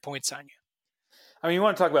up 100 points on you. I mean, you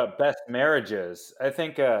want to talk about best marriages. I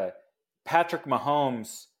think Patrick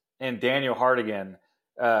Mahomes and Daniel Hardigan,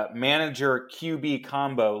 manager QB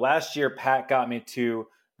combo. Last year, Pat got me to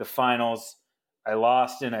the finals. I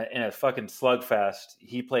lost in a fucking slugfest.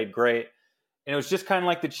 He played great. And it was just kind of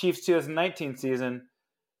like the Chiefs 2019 season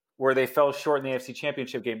where they fell short in the AFC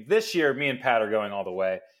Championship game. This year, me and Pat are going all the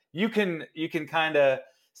way. You can kind of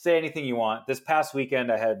say anything you want. This past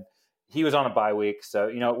weekend, he was on a bye week,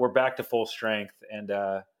 so we're back to full strength. And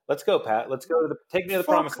let's go, Pat. Let's go take me to the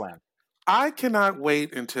promised land. I cannot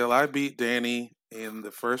wait until I beat Danny in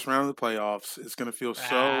the first round of the playoffs. It's gonna feel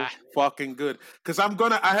so fucking good because I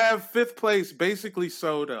have 5th place basically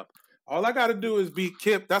sewed up. All I got to do is beat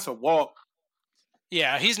Kip. That's a walk.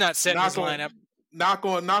 Yeah, he's not setting his lineup. knock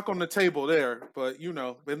on the table there. But,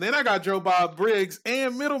 and then I got Joe Bob Briggs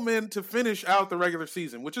and Middleman to finish out the regular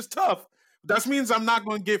season, which is tough. That means I'm not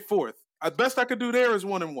going to get fourth. The best I could do there is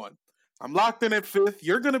 1-1. I'm locked in at fifth.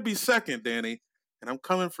 You're going to be second, Danny. And I'm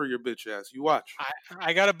coming for your bitch ass. You watch.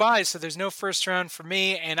 I got to buy, so there's no first round for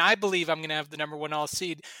me, and I believe I'm going to have the number 1 all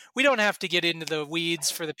seed. We don't have to get into the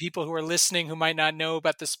weeds for the people who are listening who might not know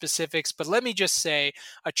about the specifics, but let me just say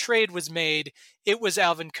a trade was made. It was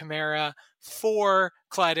Alvin Kamara for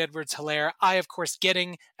Clyde Edwards-Helaire. I, of course,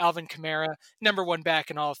 getting Alvin Kamara, number 1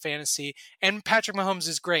 back in all of fantasy, and Patrick Mahomes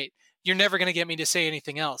is great. You're never going to get me to say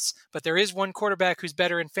anything else. But there is one quarterback who's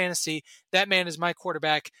better in fantasy. That man is my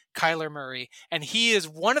quarterback, Kyler Murray. And he is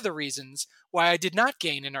one of the reasons why I did not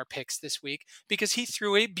gain in our picks this week, because he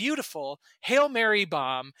threw a beautiful Hail Mary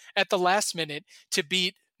bomb at the last minute to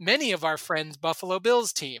beat many of our friends' Buffalo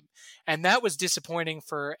Bills team. And that was disappointing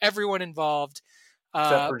for everyone involved.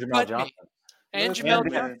 Except for Jamal Johnson. And Jamal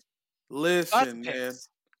Johnson. Listen, man.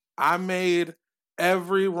 I made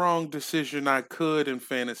every wrong decision I could in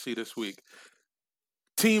fantasy this week.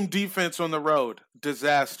 Team defense on the road,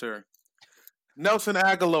 disaster. Nelson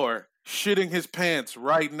Aguilar shitting his pants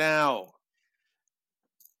right now.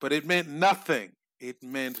 But it meant nothing. It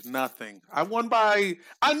meant nothing. I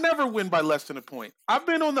never win by less than a point. I've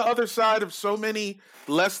been on the other side of so many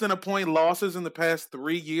less than a point losses in the past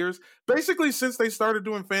 3 years. Basically, since they started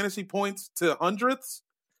doing fantasy points to hundredths,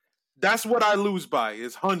 that's what I lose by,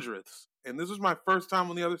 is hundredths. And this was my first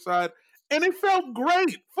time on the other side, and it felt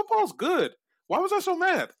great. Football's good. Why was I so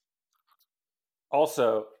mad?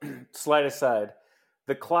 Also, slight aside,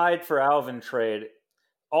 the Clyde for Alvin trade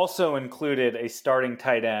also included a starting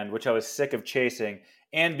tight end, which I was sick of chasing,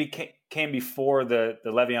 and came before the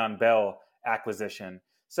Le'Veon Bell acquisition.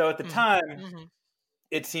 So at the time,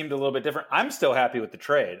 it seemed a little bit different. I'm still happy with the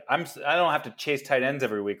trade. I don't have to chase tight ends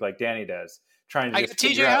every week like Danny does. I got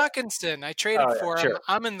TJ Hawkinson. I traded for him. Sure.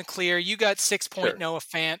 I'm in the clear. You got 6-point Noah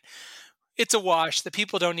Fant. It's a wash. The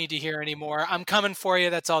people don't need to hear anymore. I'm coming for you.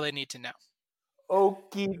 That's all they need to know.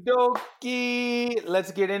 Okie dokie.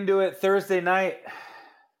 Let's get into it. Thursday night,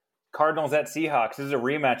 Cardinals at Seahawks. This is a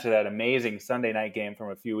rematch of that amazing Sunday night game from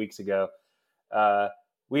a few weeks ago.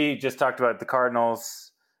 We just talked about the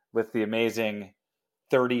Cardinals with the amazing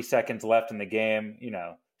 30 seconds left in the game.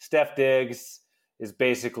 Steph Diggs is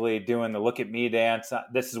basically doing the look at me dance.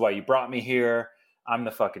 This is why you brought me here. I'm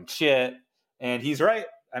the fucking shit. And he's right.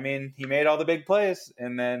 I mean, he made all the big plays.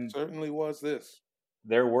 And then certainly was this.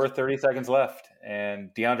 There were 30 seconds left.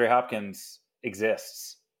 And DeAndre Hopkins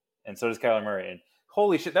exists. And so does Kyler Murray. And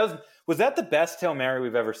holy shit. Was that the best Hail Mary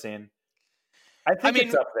we've ever seen? I mean,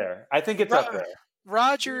 it's up there. I think it's up there.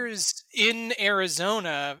 Rodgers in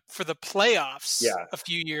Arizona for the playoffs a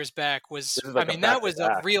few years back was that was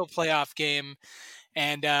a real playoff game.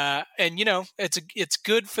 And it's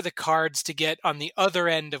good for the Cards to get on the other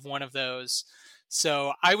end of one of those.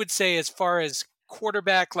 So I would say, as far as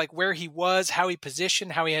quarterback, like where he was, how he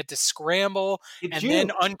positioned, how he had to scramble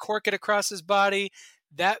then uncork it across his body,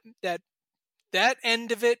 that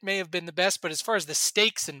end of it may have been the best. But as far as the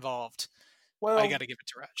stakes involved, I got to give it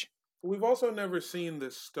to Raj. We've also never seen the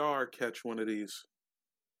star catch one of these.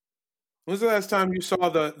 When's the last time you saw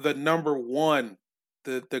the number 1,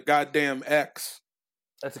 the goddamn X?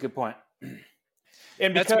 That's a good point.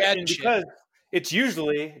 And because it's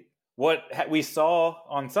usually what we saw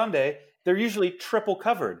on Sunday, they're usually triple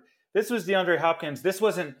covered. This was DeAndre Hopkins. This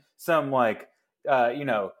wasn't some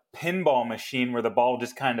pinball machine where the ball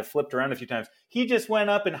just kind of flipped around a few times. He just went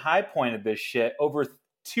up and high pointed this shit over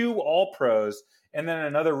 2 All-Pros and then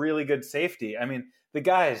another really good safety. I mean, the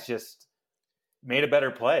guy has just made a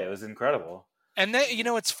better play. It was incredible. And that,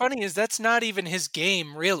 what's funny is that's not even his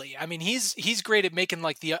game, really. I mean, he's great at making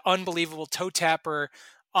like the unbelievable toe tapper,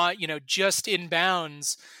 just in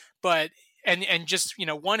bounds, but and just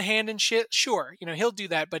one hand and shit. Sure, he'll do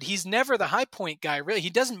that, but he's never the high point guy. Really, he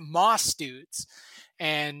doesn't moss dudes,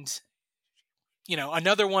 and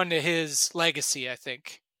another one to his legacy, I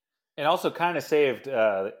think. And also kind of saved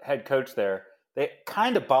head coach there. They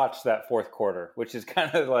kind of botched that fourth quarter, which is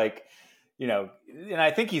kind of like, and I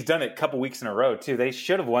think he's done it a couple weeks in a row too. They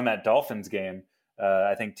should have won that Dolphins game,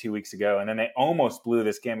 I think 2 weeks ago. And then they almost blew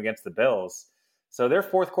this game against the Bills. So their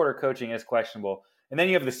fourth quarter coaching is questionable. And then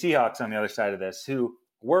you have the Seahawks on the other side of this, who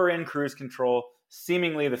were in cruise control,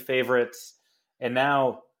 seemingly the favorites. And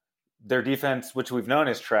now their defense, which we've known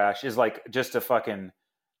is trash, is like just a fucking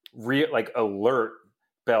alert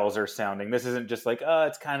bells are sounding. This isn't just like,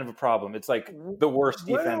 it's kind of a problem. It's like the worst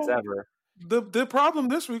defense ever. The problem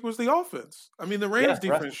this week was the offense. I mean, the Rams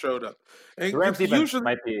defense showed up. And the Rams defense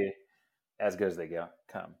might be as good as they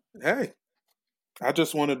come. Hey, I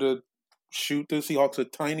just wanted to shoot the Seahawks a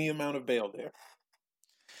tiny amount of bail there.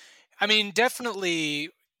 I mean, definitely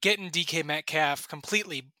getting DK Metcalf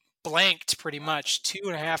completely blanked pretty much,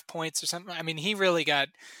 2.5 points or something. I mean, he really got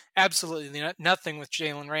absolutely nothing with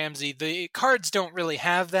Jalen Ramsey. The Cards don't really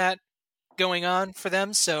have that going on for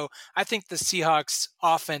them, so I think the Seahawks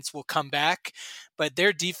offense will come back, but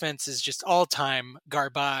their defense is just all-time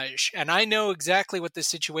garbage. And I know exactly what this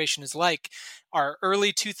situation is like. Our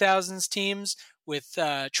early 2000s teams with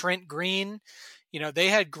Trent Green, they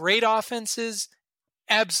had great offenses,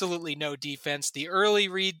 absolutely no defense. The early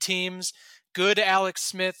Reed teams, good Alex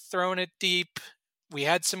Smith throwing it deep. We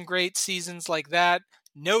had some great seasons like that.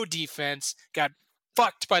 No defense, got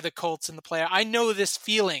fucked by the Colts in the playoff. I know this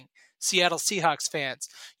feeling, Seattle Seahawks fans.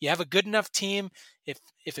 You have a good enough team.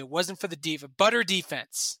 If it wasn't for the butter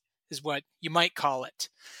defense is what you might call it.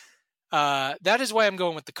 That is why I'm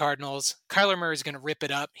going with the Cardinals. Kyler Murray is going to rip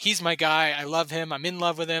it up. He's my guy. I love him. I'm in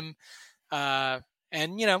love with him. And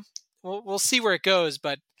we'll see where it goes.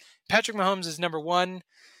 But Patrick Mahomes is number 1,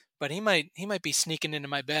 but he might be sneaking into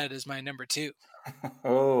my bed as my number 2.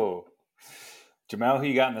 Oh, Jamel, who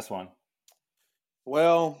you got in this one?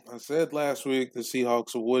 Well, I said last week the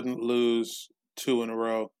Seahawks wouldn't lose 2 in a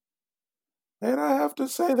row. And I have to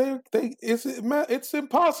say, it's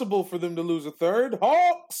impossible for them to lose a third.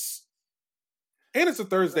 Hawks! And it's a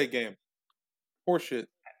Thursday game. Horseshit.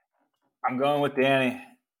 I'm going with Danny.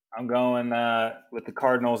 I'm going with the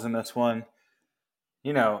Cardinals in this one.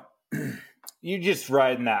 You just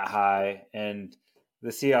riding that high, and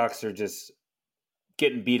the Seahawks are just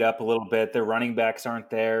getting beat up a little bit. Their running backs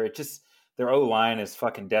aren't there. Their O-line is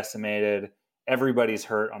fucking decimated. Everybody's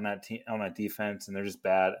hurt on that team, on that defense, and they're just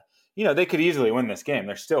bad. They could easily win this game.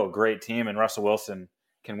 They're still a great team, and Russell Wilson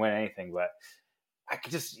can win anything. But I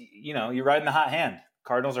could just, you're riding the hot hand.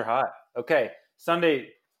 Cardinals are hot. Okay, Sunday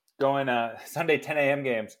 10 a.m.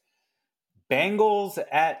 games. Bengals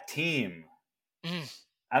at Team.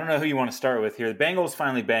 I don't know who you want to start with here. The Bengals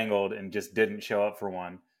finally bangled and just didn't show up for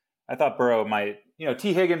one. I thought Burrow might,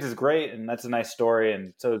 T. Higgins is great, and that's a nice story,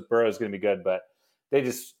 and so Burrow's going to be good, but they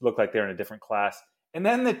just look like they're in a different class. And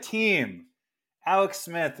then the team, Alex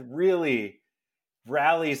Smith really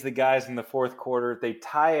rallies the guys in the fourth quarter. They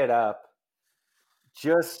tie it up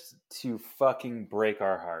just to fucking break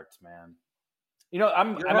our hearts, man.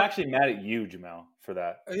 I'm actually mad at you, Jamel, for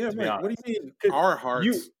that. Yeah, man. What do you mean our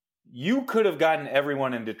hearts? You could have gotten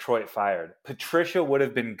everyone in Detroit fired. Patricia would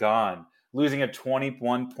have been gone, losing a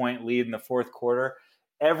 21-point lead in the fourth quarter.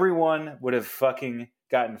 Everyone would have fucking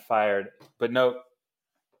gotten fired. But nope,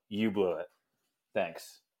 you blew it.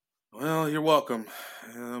 Thanks. Well, you're welcome.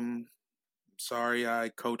 Sorry I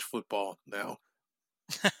coach football now.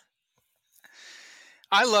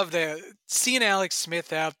 I love seeing Alex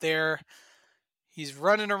Smith out there. He's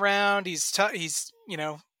running around. He's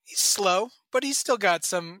slow, but he's still got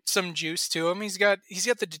some juice to him. He's got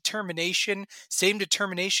the determination, same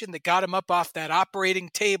determination that got him up off that operating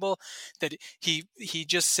table, that he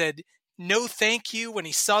just said no thank you when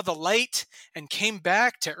he saw the light and came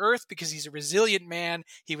back to earth because he's a resilient man.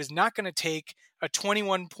 He was not going to take a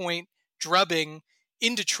 21-point drubbing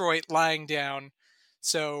in Detroit lying down.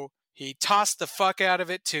 So he tossed the fuck out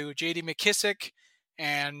of it to J.D. McKissick,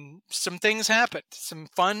 and some things happened. Some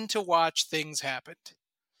fun to watch things happened.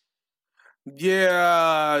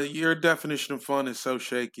 Yeah, your definition of fun is so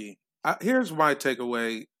shaky. Here's my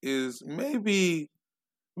takeaway: is maybe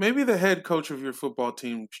the head coach of your football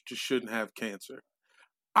team just shouldn't have cancer.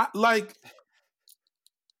 I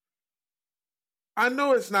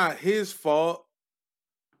know it's not his fault.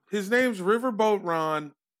 His name's Riverboat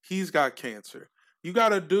Ron. He's got cancer. You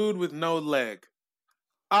got a dude with no leg.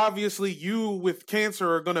 Obviously, you with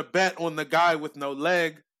cancer are going to bet on the guy with no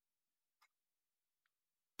leg.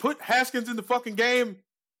 Put Haskins in the fucking game.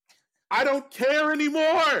 I don't care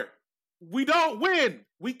anymore. We don't win.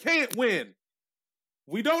 We can't win.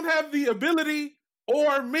 We don't have the ability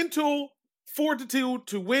or mental fortitude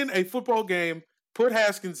to win a football game. Put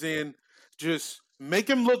Haskins in. Just make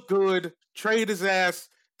him look good. Trade his ass.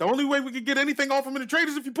 The only way we can get anything off him in the trade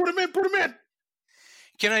is if you put him in. Put him in.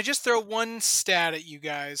 Can I just throw one stat at you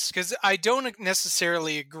guys? Because I don't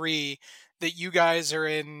necessarily agree that you guys are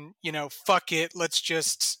in, fuck it, let's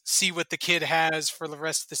just see what the kid has for the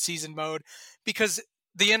rest of the season mode. Because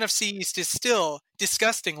the NFC East is still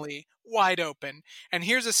disgustingly wide open. And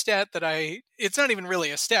here's a stat that it's not even really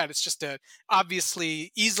a stat, it's just a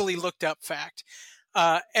obviously easily looked up fact.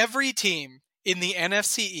 Every team in the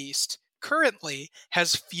NFC East currently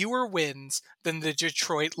has fewer wins than the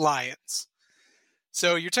Detroit Lions.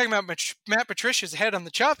 So you're talking about Matt Patricia's head on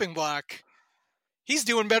the chopping block. He's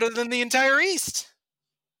doing better than the entire East.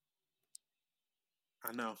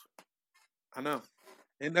 I know. I know.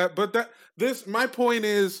 And my point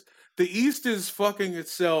is the East is fucking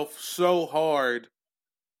itself so hard.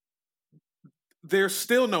 There's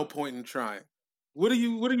still no point in trying. What are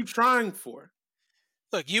you trying for?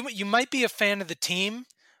 Look, you might be a fan of the team,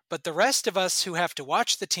 but the rest of us who have to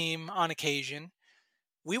watch the team on occasion,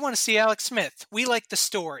 we want to see Alex Smith. We like the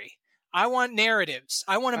story. I want narratives.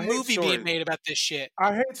 I want a movie being made about this shit.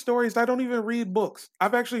 I hate stories. I don't even read books.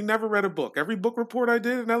 I've actually never read a book. Every book report I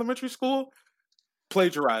did in elementary school,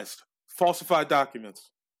 plagiarized, falsified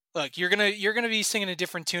documents. Look, you're gonna be singing a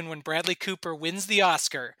different tune when Bradley Cooper wins the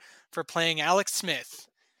Oscar for playing Alex Smith.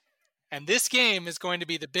 And this game is going to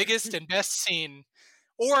be the biggest and best scene.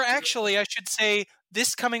 Or actually, I should say,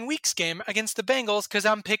 this coming week's game against the Bengals, because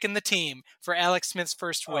I'm picking the team for Alex Smith's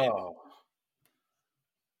first win. Oh.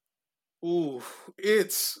 Ooh,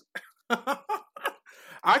 it's...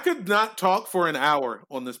 I could not talk for an hour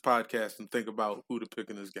on this podcast and think about who to pick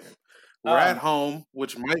in this game. We're at home,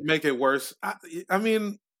 which might make it worse. I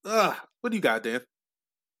mean, what do you got, Dan?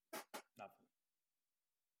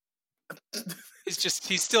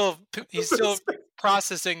 He's still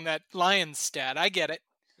processing that Lions stat. I get it.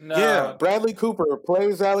 No. Yeah, Bradley Cooper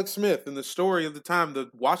plays Alex Smith in the story of the time the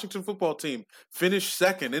Washington football team finished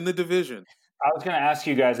second in the division. I was going to ask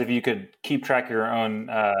you guys if you could keep track of your own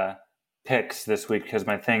picks this week because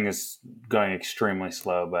my thing is going extremely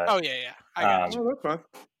slow. But I got you. That's fine.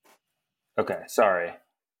 Okay, sorry.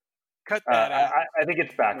 Cut that out. I think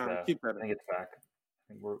it's back though. Keep that. I think it's back.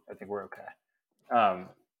 I think we're okay.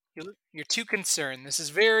 You're too concerned. This is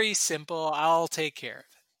very simple. I'll take care of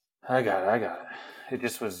it. I got it. It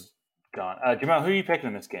just was gone. Jamal, who are you picking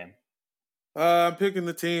in this game? I'm picking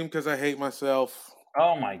the team because I hate myself.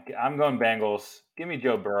 Oh my God! I'm going Bengals. Give me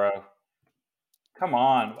Joe Burrow. Come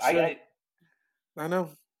on. I know.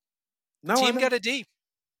 No, team got a D.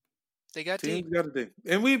 They got D. Got a D.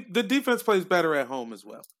 And the defense plays better at home as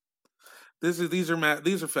well. These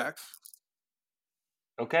are facts.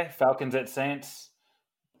 Okay, Falcons at Saints.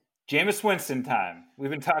 Jameis Winston time. We've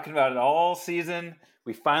been talking about it all season.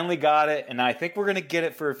 We finally got it, and I think we're going to get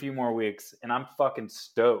it for a few more weeks, and I'm fucking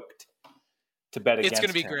stoked to bet against him.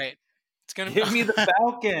 It's going to be great. Give me the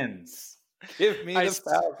Falcons. Give me the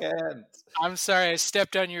Falcons. I'm sorry, I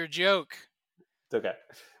stepped on your joke. It's okay.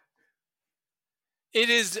 It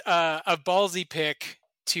is a ballsy pick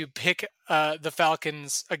to pick the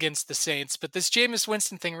Falcons against the Saints, but this Jameis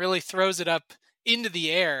Winston thing really throws it up into the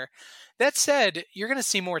air. That said, you're going to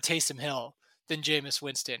see more Taysom Hill than Jameis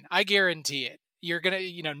Winston. I guarantee it. You're going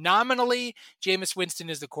to, nominally, Jameis Winston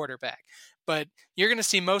is the quarterback, but you're going to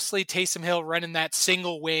see mostly Taysom Hill running that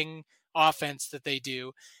single wing offense that they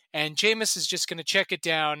do. And Jameis is just going to check it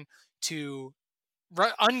down to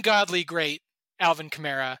ungodly great Alvin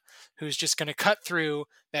Kamara, who's just going to cut through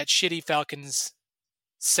that shitty Falcons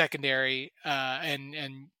secondary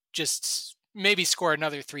and just maybe score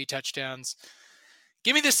another 3 touchdowns.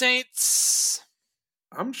 Give me the Saints.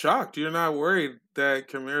 I'm shocked you're not worried that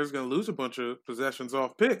Kamara's going to lose a bunch of possessions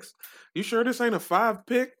off picks. You sure this ain't a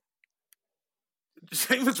 5-pick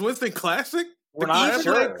Jameis Winston classic? We're not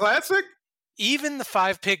sure. Classic? Even the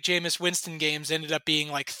 5-pick Jameis Winston games ended up being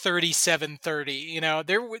like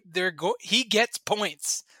 37-30. He gets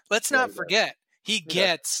points. Let's not forget. He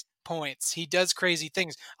gets points. He does crazy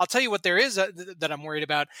things. I'll tell you what there is that I'm worried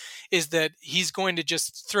about is that he's going to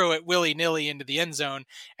just throw it willy-nilly into the end zone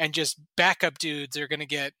and just backup dudes are going to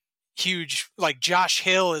get huge. Like Josh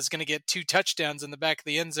Hill is going to get 2 touchdowns in the back of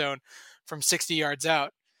the end zone from 60 yards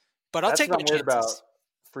out. But I'll take my chances. About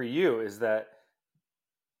for you is that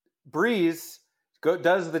Breeze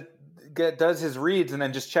does his reads and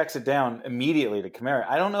then just checks it down immediately to Kamara.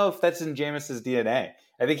 I don't know if that's in Jameis's DNA.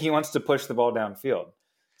 I think he wants to push the ball downfield.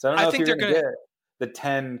 So I don't know if you're going to get the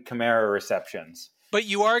 10 Kamara receptions. But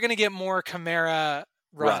you are going to get more Kamara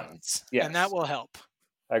runs, yes. And that will help.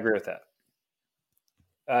 I agree with that.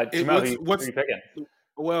 Jamal, who are you picking?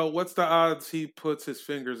 Well, what's the odds he puts his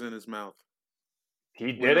fingers in his mouth?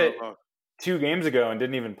 He did it 2 games ago and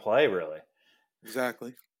didn't even play, really.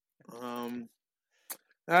 Exactly.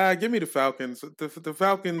 Give me the Falcons. The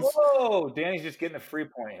Falcons. Whoa, Danny's just getting a free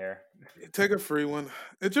point here. Take a free one.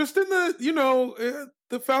 It's just in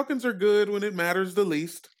the Falcons are good when it matters the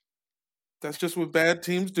least. That's just what bad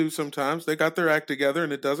teams do sometimes. They got their act together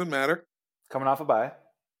and it doesn't matter. Coming off a bye.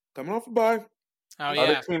 Oh, yeah.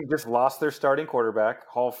 Other team just lost their starting quarterback,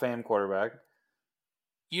 Hall of Fame quarterback.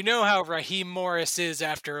 You know how Raheem Morris is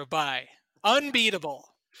after a bye. Unbeatable.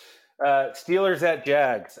 Steelers at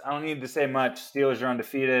Jags. I don't need to say much. Steelers are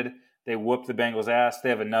undefeated. They whoop the Bengals' ass. They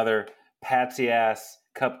have another patsy-ass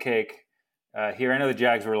cupcake here. I know the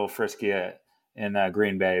Jags were a little frisky in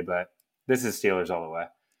Green Bay, but this is Steelers all the way.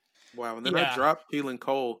 Wow, and then I dropped Keelan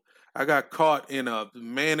Cole. I got caught in a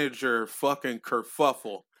manager fucking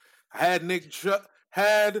kerfuffle. I had Nick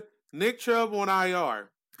Chubb on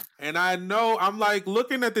IR. And I know I'm like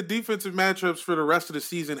looking at the defensive matchups for the rest of the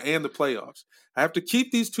season and the playoffs. I have to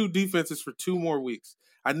keep these two defenses for 2 more weeks.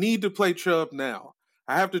 I need to play Chubb now.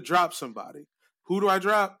 I have to drop somebody. Who do I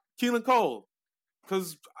drop? Keelan Cole.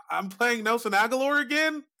 Because I'm playing Nelson Aguilar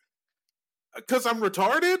again? Because I'm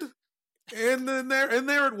retarded? And then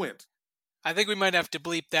there it went. I think we might have to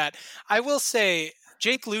bleep that. I will say,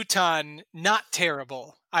 Jake Luton, not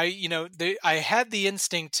terrible. I had the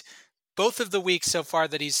instinct both of the weeks so far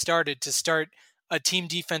that he's started to start a team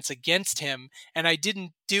defense against him, and I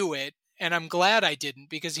didn't do it, and I'm glad I didn't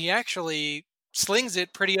because he actually slings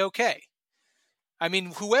it pretty okay. I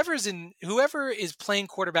mean, whoever is playing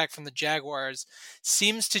quarterback from the Jaguars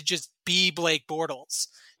seems to just be Blake Bortles.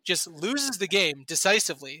 Just loses the game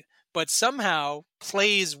decisively, but somehow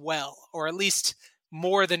plays well, or at least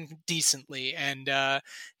more than decently, and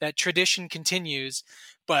that tradition continues.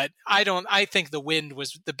 But I think the wind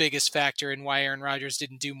was the biggest factor in why Aaron Rodgers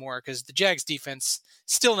didn't do more, because the Jags defense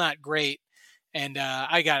still not great. And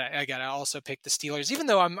I gotta also pick the Steelers, even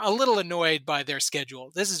though I'm a little annoyed by their schedule.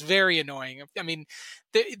 This is very annoying. I mean,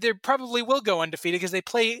 they probably will go undefeated because they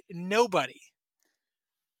play nobody.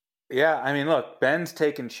 Yeah, I mean, look, Ben's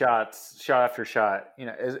taking shot after shot. You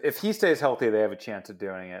know, if he stays healthy, they have a chance of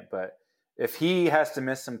doing it. But if he has to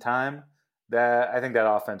miss some time, I think that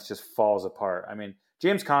offense just falls apart. I mean,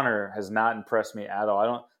 James Conner has not impressed me at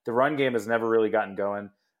all. The run game has never really gotten going.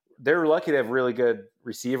 They're lucky to have really good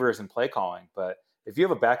receivers and play calling, but if you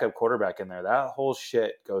have a backup quarterback in there, that whole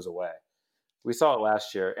shit goes away. We saw it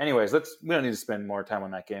last year. Anyways, we don't need to spend more time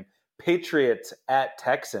on that game. Patriots at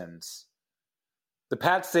Texans. The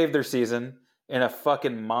Pats saved their season in a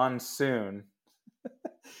fucking monsoon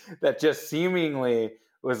that just seemingly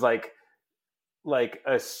was like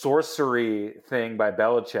a sorcery thing by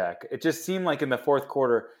Belichick. It just seemed like in the fourth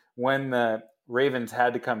quarter when the Ravens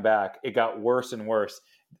had to come back, it got worse and worse.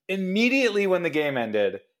 Immediately when the game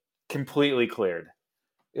ended, completely cleared.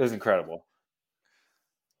 It was incredible.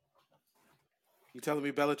 You telling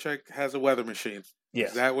me Belichick has a weather machine?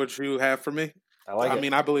 Yes. Is that what you have for me? I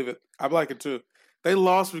mean, I believe it. I like it too. They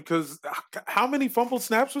lost because how many fumbled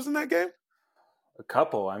snaps was in that game? A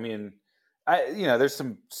couple. I mean, there's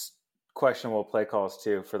some questionable play calls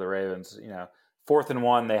too for the Ravens. 4th and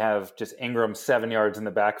 1, they have just Ingram 7 yards in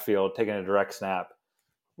the backfield taking a direct snap.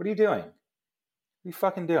 What are you doing? What are you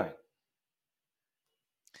fucking doing?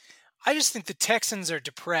 I just think the Texans are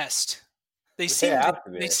depressed. They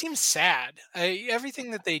seem sad.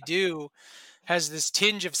 Everything that they do has this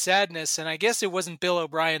tinge of sadness, and I guess it wasn't Bill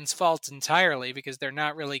O'Brien's fault entirely because they're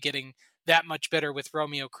not really getting that much better with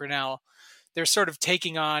Romeo Crennel. They're sort of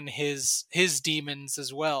taking on his demons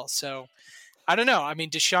as well. So I don't know. I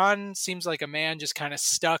mean, Deshaun seems like a man just kind of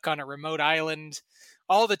stuck on a remote island.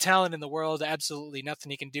 All the talent in the world, absolutely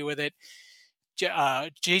nothing he can do with it.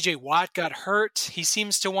 J.J. Watt got hurt. He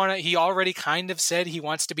seems to he already kind of said he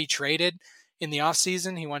wants to be traded in the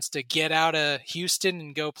offseason. He wants to get out of Houston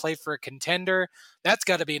and go play for a contender. That's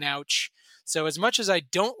got to be an ouch. So as much as I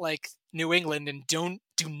don't like New England and do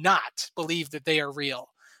not believe that they are real,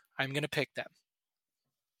 I'm going to pick them.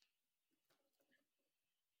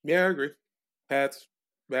 Yeah, I agree. Pats,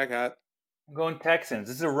 back hot. I'm going Texans.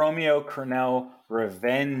 This is a Romeo Crennel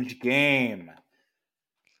revenge game.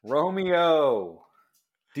 Romeo,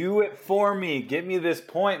 do it for me. Get me this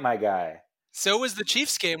point, my guy. So was the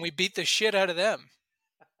Chiefs game. We beat the shit out of them.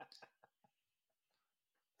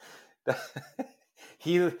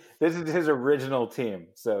 This is his original team,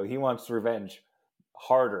 so he wants revenge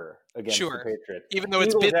harder against the Patriots. Even though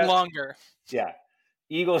it's been longer. Yeah.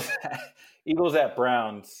 Eagles at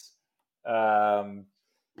Browns. I'm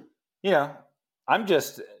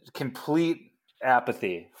just complete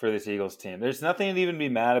apathy for this Eagles team. There's nothing to even be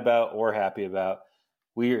mad about or happy about.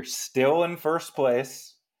 We are still in first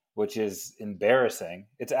place, which is embarrassing.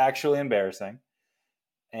 It's actually embarrassing.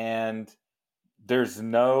 And there's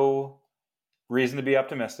no reason to be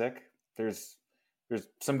optimistic. There's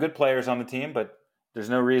some good players on the team, but there's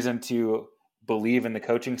no reason to believe in the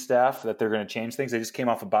coaching staff that they're going to change things. They just came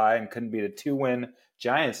off a bye and couldn't beat a 2-win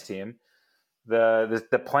Giants team.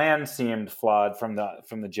 The plan seemed flawed from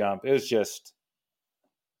the jump. It was just,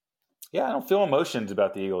 I don't feel emotions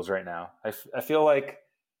about the Eagles right now. I feel like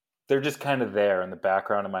they're just kind of there in the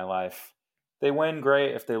background of my life. They win,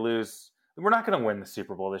 great. If they lose, we're not going to win the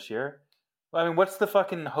Super Bowl this year. I mean, what's the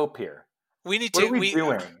fucking hope here? What are we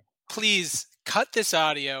doing? Please cut this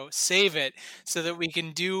audio, save it, so that we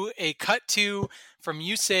can do a cut to from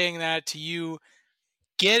you saying that to you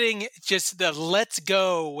getting just the let's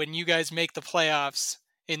go when you guys make the playoffs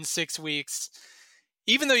in 6 weeks,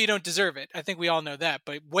 even though you don't deserve it. I think we all know that.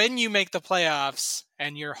 But when you make the playoffs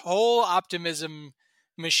and your whole optimism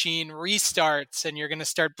machine restarts and you're going to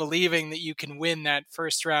start believing that you can win that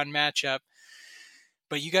first round matchup,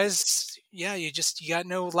 but you guys, you got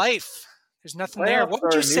no life. There's nothing there. What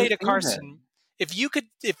would you say to Carson?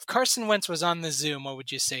 If Carson Wentz was on the Zoom, what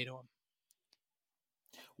would you say to him?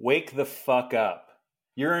 Wake the fuck up.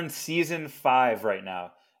 You're in season 5 right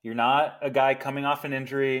now. You're not a guy coming off an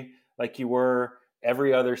injury like you were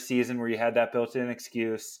every other season where you had that built-in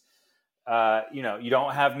excuse. You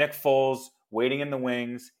don't have Nick Foles waiting in the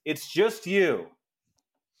wings. It's just you.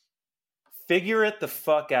 Figure it the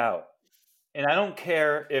fuck out. And I don't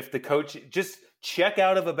care if the coach just check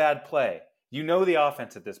out of a bad play. You know the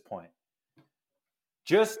offense at this point.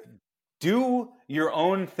 Just do your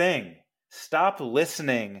own thing. Stop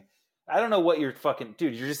listening. I don't know what you're fucking...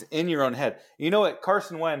 Dude, you're just in your own head. You know what?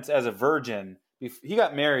 Carson Wentz, as a virgin, he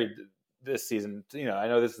got married this season. I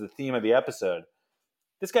know this is the theme of the episode.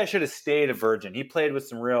 This guy should have stayed a virgin. He played with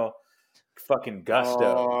some real fucking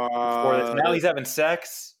gusto before this. Now he's having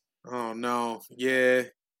sex. Oh, no. Yeah.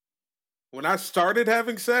 When I started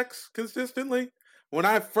having sex consistently,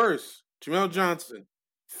 Jamel Johnson,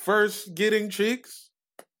 first getting cheeks,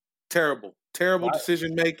 terrible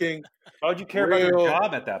decision making. Why would you care about your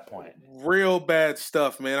job at that point? Real bad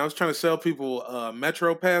stuff, man. I was trying to sell people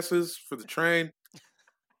Metro passes for the train.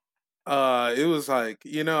 It was like,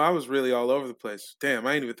 I was really all over the place. Damn,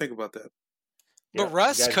 I didn't even think about that. But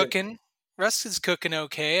Russ cooking. Russ is cooking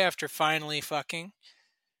okay after finally fucking.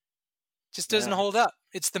 Just doesn't hold up.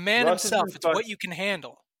 It's the man himself. It's what you can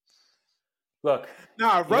handle. Look.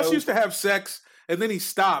 Russ used to have sex, and then he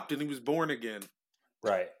stopped, and he was born again.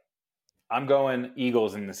 Right. I'm going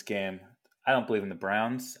Eagles in this game. I don't believe in the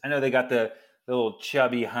Browns. I know they got the little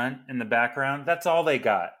chubby Hunt in the background. That's all they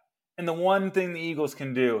got. And the one thing the Eagles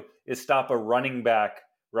can do is stop a running back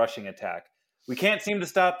rushing attack. We can't seem to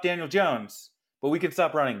stop Daniel Jones, but we can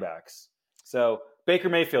stop running backs. So, Baker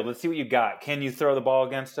Mayfield, let's see what you got. Can you throw the ball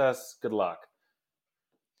against us? Good luck.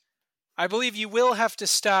 I believe you will have to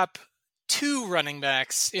stop 2 running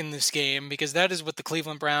backs in this game because that is what the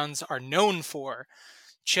Cleveland Browns are known for.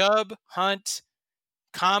 Chubb, Hunt,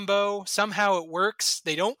 combo. Somehow it works.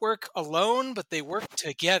 They don't work alone, but they work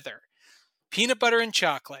together. Peanut butter and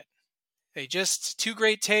chocolate. They just 2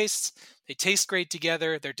 great tastes. They taste great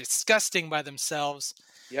together. They're disgusting by themselves.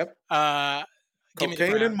 Yep.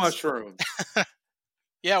 Cocaine and mushrooms.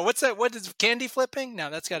 Yeah, what's that? What is candy flipping?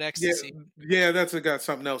 No, that's got ecstasy. Yeah, that's got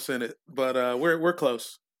something else in it. But we're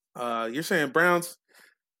close. You're saying Browns.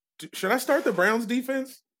 Should I start the Browns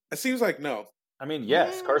defense? It seems like no. I mean,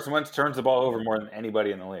 yes. Carson Wentz turns the ball over more than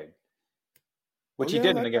anybody in the league. Which he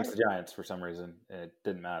didn't against the Giants for some reason. It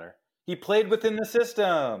didn't matter. He played within the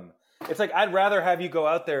system. It's like, I'd rather have you go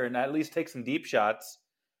out there and at least take some deep shots.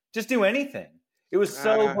 Just do anything. It was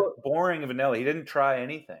so boring and vanilla. He didn't try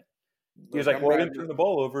anything. He was like, well, I didn't turn the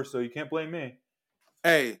ball over, so you can't blame me.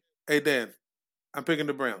 Hey, Dan. I'm picking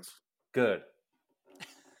the Browns. Good.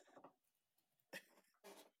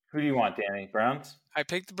 Who do you want, Danny? Browns? I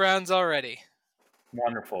picked the Browns already.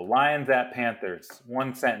 Wonderful. Lions at Panthers.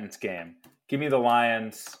 1-sentence game. Give me the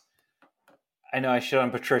Lions. I know I shit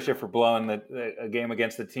on Patricia for blowing a game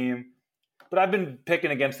against the team, but I've been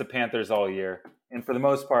picking against the Panthers all year, and for the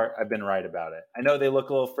most part, I've been right about it. I know they look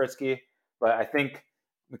a little frisky, but I think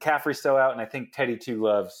McCaffrey's still out, and I think Teddy Two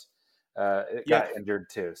Gloves got injured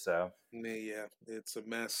too. So yeah, it's a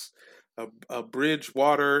mess. A bridge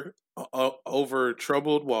water over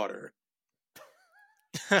troubled water.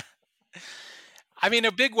 I mean,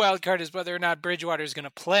 a big wild card is whether or not Bridgewater is going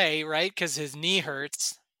to play, right? Because his knee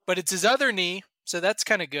hurts. But it's his other knee, so that's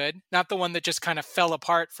kind of good. Not the one that just kind of fell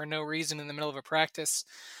apart for no reason in the middle of a practice.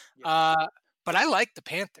 Yeah. But I like the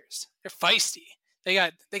Panthers. They're feisty. They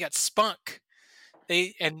got spunk.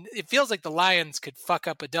 And it feels like the Lions could fuck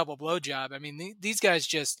up a double blowjob. I mean, these guys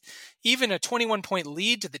just, even a 21-point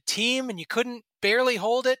lead to the team, and you couldn't barely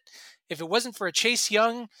hold it. If it wasn't for a Chase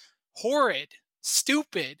Young, horrid,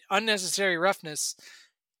 stupid, unnecessary roughness,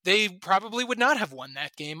 they probably would not have won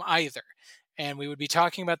that game either. And we would be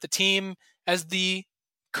talking about the team as the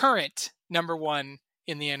current number 1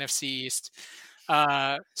 in the NFC East.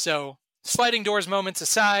 So sliding doors moments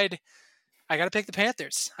aside, I got to pick the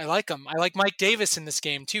Panthers. I like them. I like Mike Davis in this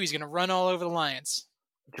game, too. He's going to run all over the Lions.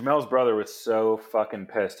 Jamel's brother was so fucking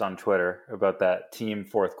pissed on Twitter about that team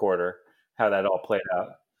fourth quarter, how that all played out.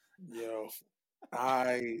 Yo,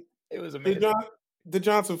 it was amazing. The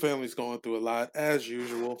Johnson family's going through a lot, as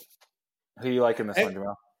usual. Who you like in this one,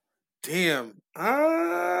 Jamel? Damn.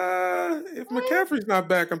 If McCaffrey's not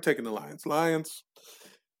back, I'm taking the Lions. Lions.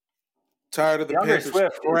 Tired of the DeAndre Panthers.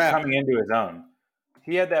 Swift is coming into his own.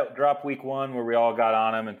 He had that drop week 1 where we all got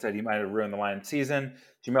on him and said he might have ruined the Lions season.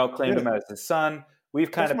 Jamel claimed him as his son. We've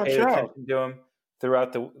kind of paid attention to him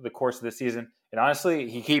throughout the course of the season. And honestly,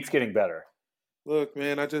 he keeps getting better. Look,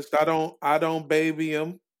 man, I don't baby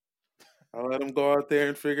him. I let him go out there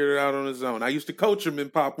and figure it out on his own. I used to coach him in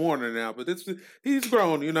Pop Warner now, but he's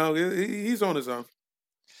grown, he's on his own.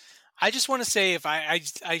 I just want to say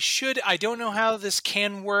I don't know how this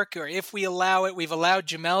can work or if we allow it. We've allowed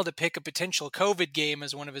Jamel to pick a potential COVID game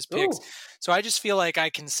as one of his picks. Ooh. So I just feel like I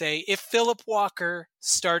can say if Phillip Walker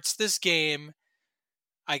starts this game,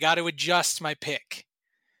 I got to adjust my pick.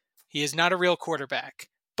 He is not a real quarterback,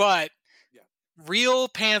 but real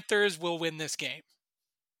Panthers will win this game.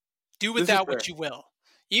 Do with that what you will.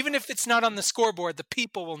 Even if it's not on the scoreboard, the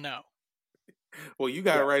people will know. Well, you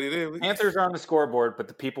got to write it in. Panthers are on the scoreboard, but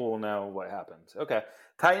the people will know what happens. Okay.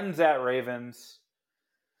 Titans at Ravens.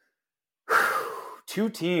 2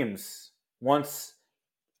 teams once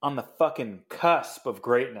on the fucking cusp of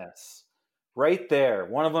greatness. Right there.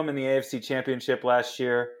 One of them in the AFC Championship last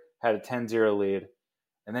year had a 10-0 lead.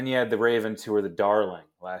 And then you had the Ravens, who were the darling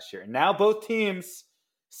last year. And now both teams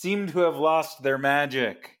seem to have lost their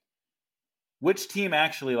magic. Which team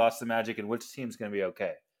actually lost the magic and which team's going to be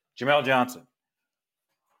okay? Jamel Johnson.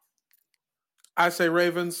 I say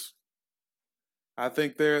Ravens. I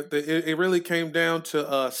think it really came down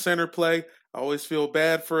to center play. I always feel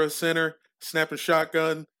bad for a center snapping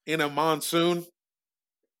shotgun in a monsoon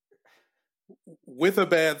with a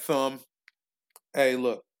bad thumb. Hey,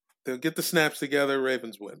 look, they'll get the snaps together.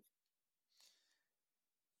 Ravens win.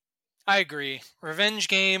 I agree. Revenge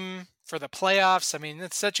game for the playoffs. I mean,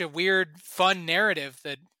 it's such a weird, fun narrative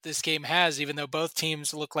that this game has, even though both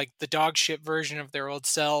teams look like the dog shit version of their old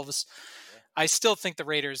selves. I still think the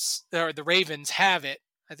Ravens have it.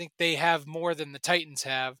 I think they have more than the Titans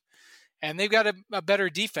have. And they've got a better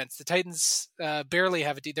defense. The Titans barely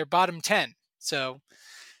have they're bottom 10. So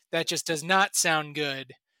that just does not sound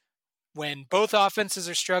good. When both offenses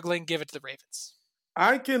are struggling, give it to the Ravens.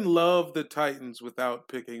 I can love the Titans without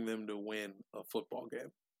picking them to win a football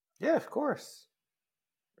game. Yeah, of course.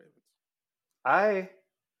 Ravens. I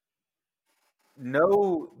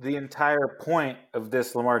know the entire point of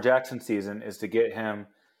this Lamar Jackson season is to get him,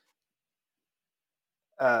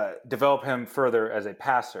 develop him further as a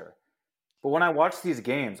passer. But when I watch these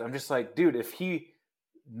games, I'm just like, dude,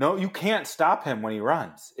 you can't stop him when he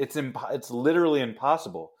runs. It's literally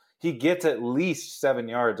impossible. He gets at least 7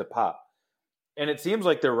 yards a pop. And it seems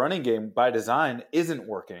like their running game by design isn't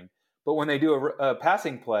working. But when they do a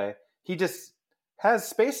passing play, he just has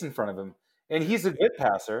space in front of him. And he's a good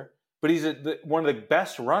passer, but he's one of the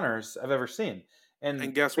best runners I've ever seen.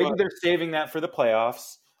 And guess maybe what? They're saving that for the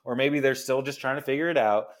playoffs, or maybe they're still just trying to figure it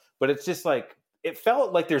out. But it's just like, it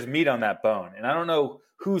felt like there's meat on that bone. And I don't know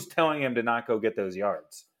who's telling him to not go get those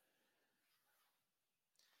yards.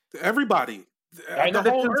 Everybody. The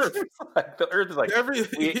whole earth. The earth is like,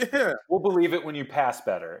 yeah. We'll believe it when you pass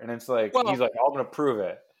better. And it's like, he's like, I'm going to prove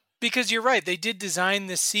it. Because you're right. They did design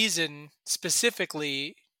this season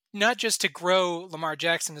specifically, not just to grow Lamar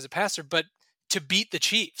Jackson as a passer, but to beat the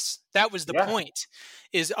Chiefs. That was the point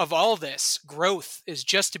of all this growth, is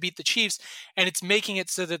just to beat the Chiefs. And it's making it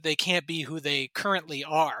so that they can't be who they currently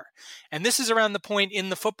are. And this is around the point in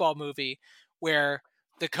the football movie where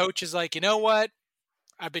the coach is like, you know what?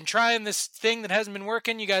 I've been trying this thing that hasn't been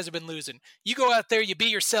working. You guys have been losing. You go out there, you be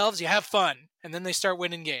yourselves, you have fun, and then they start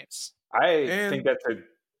winning games. I think that's a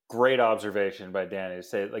great observation by Danny to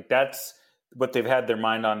say, like, that's what they've had their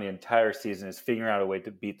mind on the entire season, is figuring out a way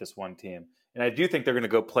to beat this one team. And I do think they're going to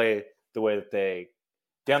go play the way that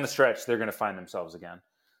down the stretch, they're going to find themselves again.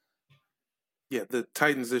 Yeah, the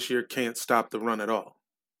Titans this year can't stop the run at all.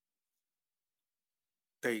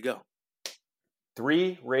 There you go.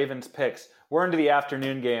 3 Ravens picks. We're into the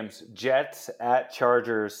afternoon games. Jets at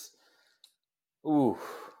Chargers. Ooh.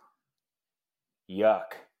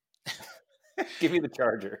 Yuck. Give me the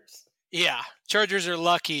Chargers. Yeah. Chargers are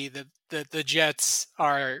lucky that the Jets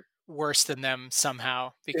are worse than them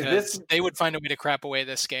somehow, because they would find a way to crap away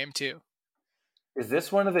this game too. Is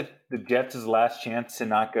this one of the Jets' last chance to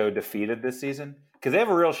not go defeated this season? Because they have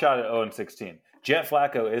a real shot at 0-16. Jet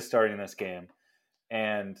Flacco is starting this game.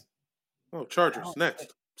 And Chargers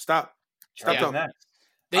next. Stop talking. Next.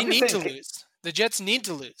 They need to lose. The Jets need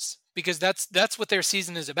to lose, because that's what their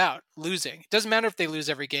season is about, losing. It doesn't matter if they lose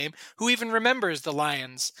every game. Who even remembers the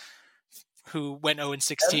Lions, who went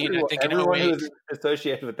 0-16? I think everyone who's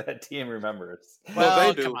associated with that team remembers.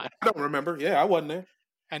 Well, they do. I don't remember. Yeah, I wasn't there.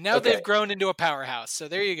 And now they've grown into a powerhouse. So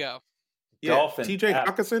there you go. Yeah, Dolphins. TJ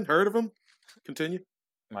Hawkinson, heard of him? Continue.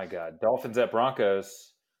 My God. Dolphins at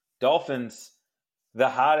Broncos. Dolphins, the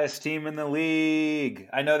hottest team in the league.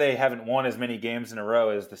 I know they haven't won as many games in a row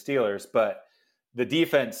as the Steelers, but the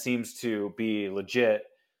defense seems to be legit.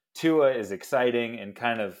 Tua is exciting and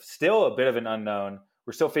kind of still a bit of an unknown.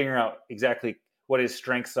 We're still figuring out exactly what his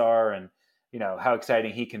strengths are and, how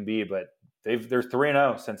exciting he can be, but they're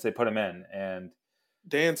 3-0 since they put him in. And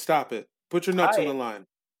Dan, stop it. Put your nuts on the line.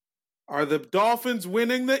 Are the Dolphins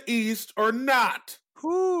winning the East or not?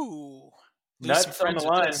 Ooh. Nuts on the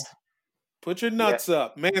line. Put your nuts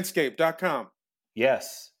up. Manscaped.com.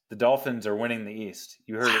 Yes, the Dolphins are winning the East.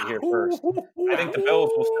 You heard it here first. I think the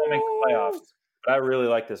Bills will still make the playoffs, but I really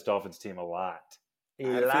like this Dolphins team a lot. I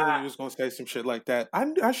had a feeling you was going to say some shit like that.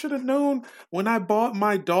 I should have known when I bought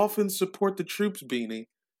my Dolphins Support the Troops beanie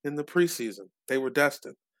in the preseason. They were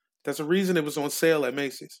destined. That's a reason it was on sale at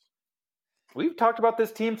Macy's. We've talked about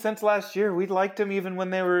this team since last year. We liked them even when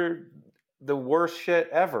they were the worst shit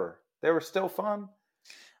ever. They were still fun.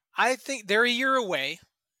 I think they're a year away,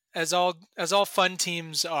 as all fun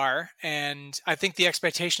teams are, and I think the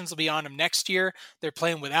expectations will be on them next year. They're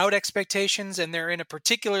playing without expectations, and they're in a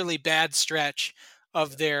particularly bad stretch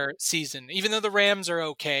of their season. Even though the Rams are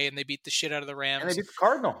okay, and they beat the shit out of the Rams. And they beat the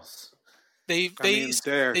Cardinals. They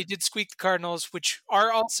did squeak the Cardinals, which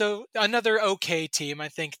are also another okay team. I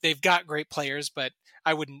think they've got great players, but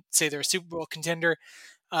I wouldn't say they're a Super Bowl contender.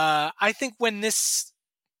 I think when this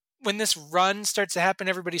run starts to happen,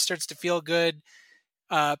 everybody starts to feel good.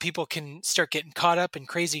 People can start getting caught up in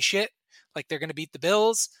crazy shit, like they're going to beat the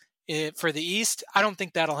Bills for the East. I don't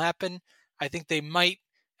think that'll happen. I think they might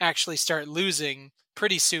actually start losing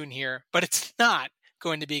pretty soon here, but it's not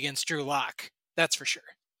going to be against Drew Lock. That's for sure.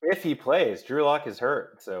 If he plays, Drew Lock is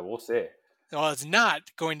hurt, so we'll see. Well, it's not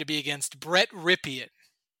going to be against Brett Ripien.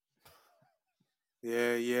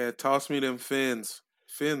 Yeah. Toss me them fins.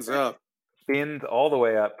 Fins up. Fins all the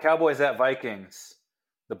way up. Cowboys at Vikings.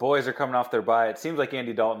 The boys are coming off their bye. It seems like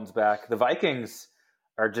Andy Dalton's back. The Vikings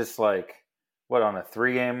are just on a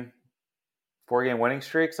 4-game winning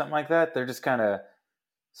streak, something like that. They're just kind of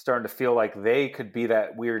starting to feel like they could be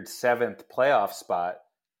that weird 7th playoff spot.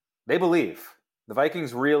 They believe. The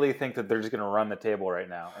Vikings really think that they're just going to run the table right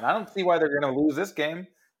now. And I don't see why they're going to lose this game.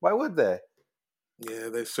 Why would they? Yeah,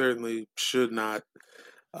 they certainly should not.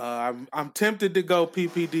 I'm tempted to go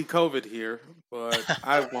PPD COVID here, but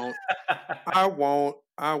I won't. I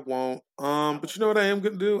won't. But you know what I am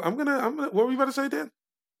going to do? I'm gonna. What were you about to say, Dan?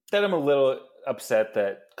 That I'm a little upset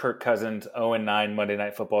that Kirk Cousins' 0-9 Monday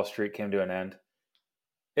Night Football streak came to an end.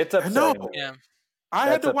 It's upsetting. I know. Yeah. I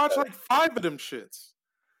had to watch like 5 of them shits.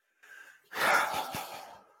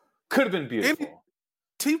 Could have been beautiful.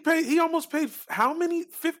 He almost paid how many?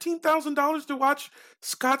 $15,000 to watch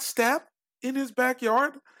Scott Stapp in his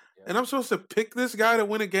backyard, and I'm supposed to pick this guy to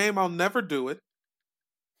win a game. I'll never do it.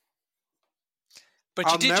 But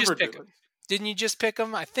you did just pick him. Didn't you just pick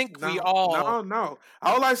him? I think we all... No.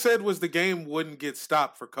 All I said was the game wouldn't get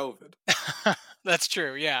stopped for COVID. That's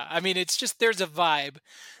true, yeah. I mean, it's just there's a vibe,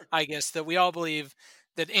 I guess, that we all believe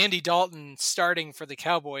that Andy Dalton starting for the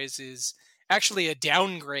Cowboys is actually a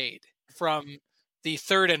downgrade from the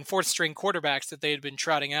 3rd and 4th string quarterbacks that they had been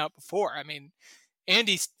trotting out before. I mean,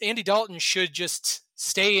 Andy Dalton should just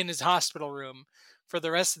stay in his hospital room for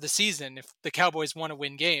the rest of the season if the Cowboys want to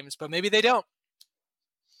win games, but maybe they don't.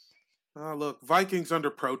 Oh, look, Vikings under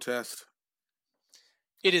protest.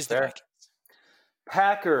 It is the Vikings.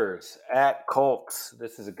 Packers at Colts.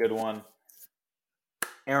 This is a good one.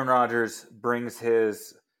 Aaron Rodgers brings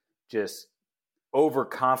his just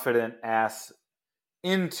overconfident ass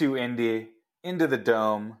into Indy, into the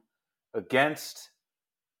Dome, against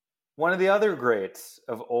one of the other greats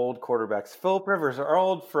of old quarterbacks, Philip Rivers, our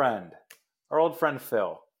old friend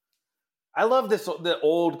Phil. I love the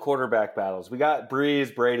old quarterback battles. We got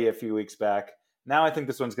Breeze, Brady a few weeks back. Now I think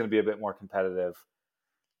this one's going to be a bit more competitive.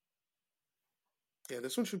 Yeah,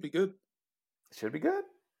 this one should be good. Should be good.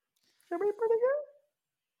 Should be pretty good.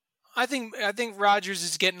 I think Rodgers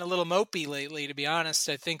is getting a little mopey lately, to be honest.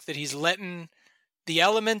 I think that he's letting the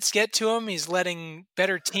elements get to him. He's letting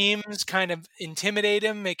better teams kind of intimidate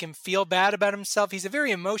him, make him feel bad about himself. He's a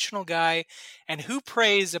very emotional guy, and who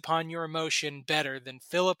preys upon your emotion better than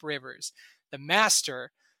Philip Rivers, the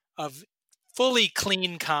master of fully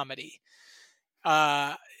clean comedy?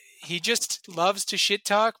 He just loves to shit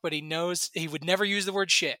talk, but he knows he would never use the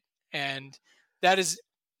word shit. And that is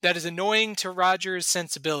annoying to Rodgers'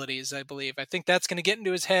 sensibilities, I believe. I think that's going to get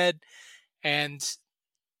into his head. And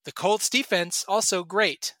the Colts defense, also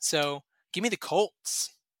great. So give me the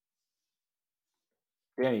Colts.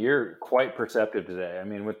 Danny, you're quite perceptive today. I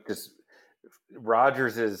mean, with this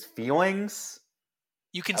Rodgers' feelings.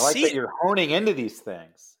 You can I like see that you're honing into these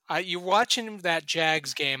things. You're watching that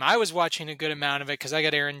Jags game. I was watching a good amount of it because I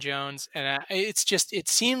got Aaron Jones, and it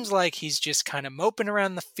seems like he's just kind of moping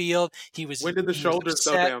around the field. When did the shoulders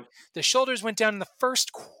go down? The shoulders went down in the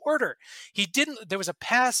first quarter. There was a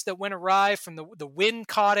pass that went awry from the wind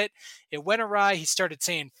caught it. It went awry. He started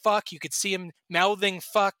saying fuck. You could see him mouthing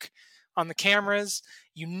fuck on the cameras.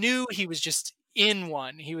 You knew he was just in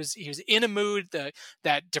one. He was in a mood.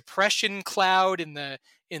 That depression cloud in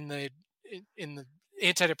the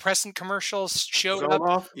antidepressant commercials showed Zoloft?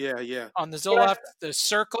 up. Yeah. On the Zoloft, the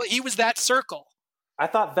circle. He was that circle. I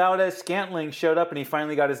thought Valdez-Scantling showed up and he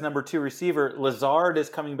finally got his number 2 receiver. Lazard is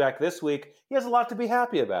coming back this week. He has a lot to be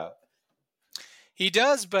happy about. He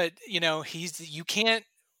does, but you can't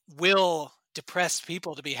will depressed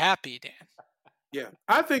people to be happy, Dan. Yeah,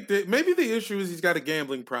 I think that maybe the issue is he's got a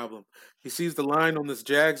gambling problem. He sees the line on this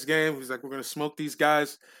Jags game. He's like, we're going to smoke these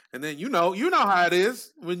guys. And then you know how it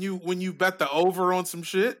is when you bet the over on some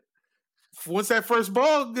shit. Once that first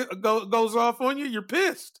ball goes off on you, you're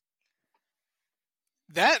pissed.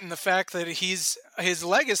 That and the fact that his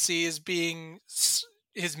legacy is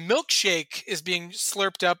his milkshake is being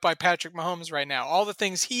slurped up by Patrick Mahomes right now. All the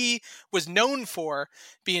things he was known for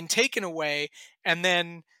being taken away, and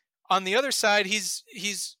then on the other side, he's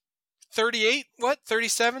 38,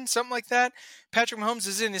 37, something like that. Patrick Mahomes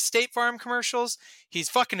is in his State Farm commercials. He's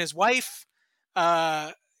fucking his wife.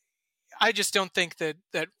 I just don't think that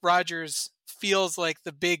Rodgers feels like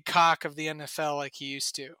the big cock of the NFL like he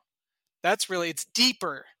used to. It's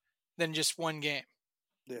deeper than just one game.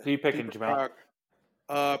 Yeah. Who are you picking, Jamal?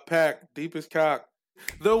 Pack, deepest cock.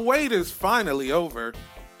 The wait is finally over.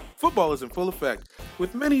 Football is in full effect,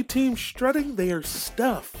 with many teams strutting their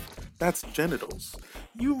stuff. That's genitals.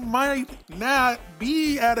 You might not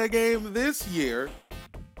be at a game this year,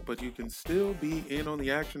 but you can still be in on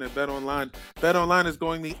the action at BetOnline. BetOnline is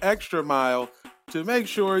going the extra mile to make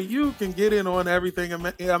sure you can get in on everything.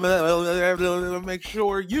 Make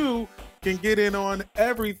sure you can get in on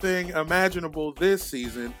everything imaginable this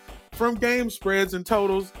season, from game spreads and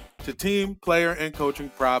totals to team, player, and coaching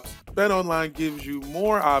props. BetOnline gives you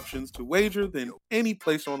more options to wager than any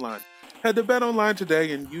place online. Head to BetOnline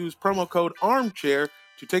today and use promo code ARMCHAIR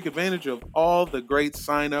to take advantage of all the great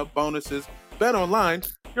sign-up bonuses. BetOnline,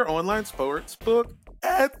 your online sportsbook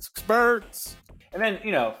experts. And then,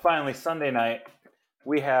 finally, Sunday night,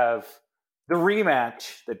 we have the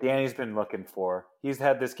rematch that Danny's been looking for. He's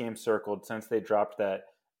had this game circled since they dropped that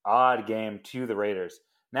odd game to the Raiders.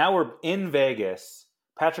 Now we're in Vegas.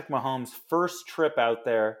 Patrick Mahomes' first trip out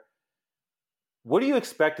there. What do you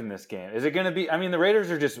expect in this game? Is it going to be... the Raiders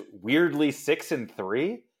are just weirdly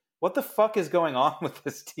 6-3. What the fuck is going on with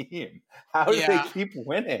this team? How do they keep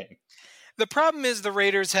winning? The problem is the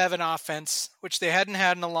Raiders have an offense, which they hadn't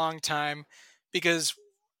had in a long time, because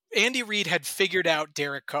Andy Reid had figured out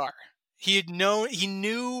Derek Carr. He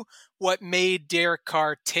knew what made Derek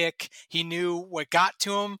Carr tick. He knew what got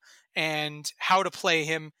to him and how to play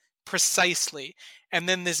him precisely. And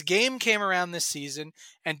then this game came around this season,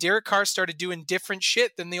 and Derek Carr started doing different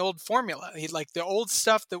shit than the old formula. He like the old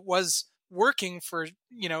stuff that was working for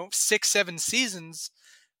 6-7 seasons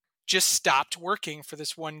just stopped working for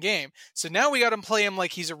this one game. So now we got to play him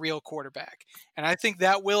like he's a real quarterback, and I think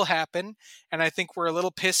that will happen. And I think we're a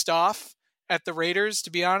little pissed off at the Raiders, to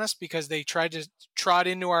be honest, because they tried to trot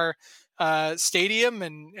into our stadium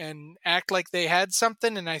and act like they had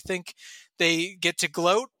something, and I think they get to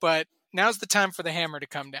gloat, but now's the time for the hammer to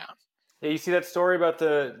come down. Yeah, you see that story about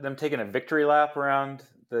them taking a victory lap around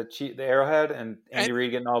the Arrowhead and Andy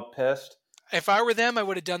Reid getting all pissed? If I were them, I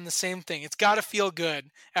would have done the same thing. It's got to feel good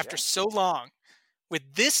after so long. With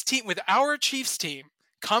this team, with our Chiefs team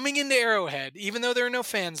coming into Arrowhead, even though there are no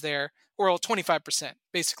fans there, or 25%,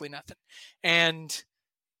 basically nothing, and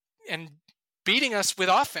beating us with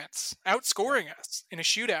offense, outscoring us in a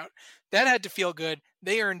shootout, that had to feel good.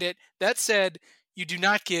 They earned it. That said, you do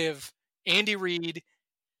not give Andy Reid,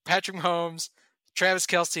 Patrick Mahomes, Travis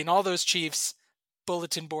Kelce, and all those Chiefs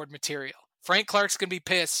bulletin board material. Frank Clark's going to be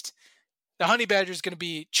pissed. The Honey Badger's going to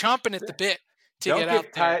be chomping at the bit to get out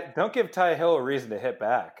there. Don't give Ty Hill a reason to hit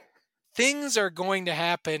back. Things are going to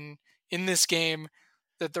happen in this game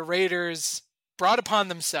that the Raiders brought upon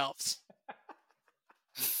themselves.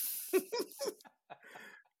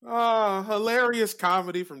 Hilarious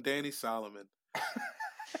comedy from Danny Solomon.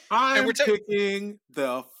 I'm picking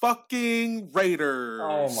the fucking Raiders.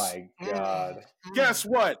 Oh my God. Guess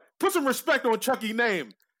what? Put some respect on Chucky's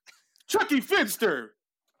name. Chucky Finster.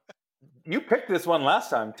 You picked this one last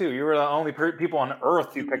time too. You were the only people on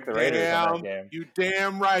earth who picked the Raiders in that game. You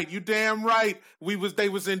damn right. You damn right. They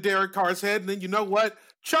was in Derek Carr's head, and then you know what?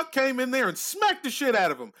 Chuck came in there and smacked the shit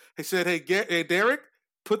out of him. He said, "Hey, Derek,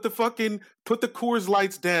 put the Coors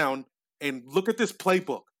Lights down and look at this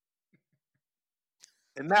playbook."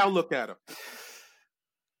 And now look at him.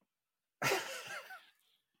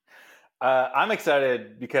 I'm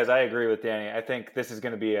excited because I agree with Danny. I think this is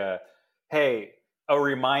going to be a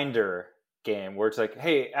reminder game where it's like,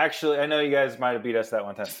 hey, actually, I know you guys might have beat us that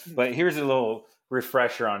one time, but here's a little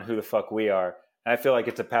refresher on who the fuck we are. And I feel like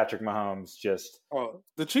it's a Patrick Mahomes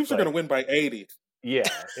the Chiefs are going to win by 80. Yeah,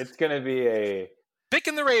 it's going to be a...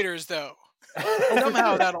 Picking the Raiders, though.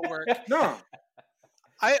 Somehow that'll work. No.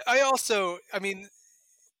 I also, I mean,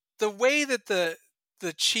 the way that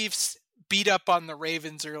the Chiefs beat up on the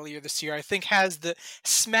Ravens earlier this year, I think has the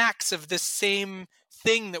smacks of this same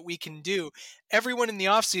thing that we can do. Everyone in the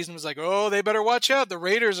offseason was like, oh, they better watch out. The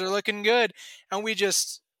Raiders are looking good. And we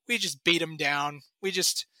just beat them down. We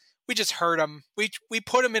just hurt them. We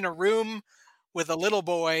put them in a room with a little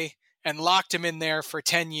boy and locked him in there for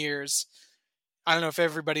 10 years. I don't know if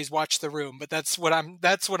everybody's watched The Room, but that's what I'm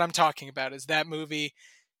talking about, is that movie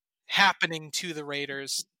happening to the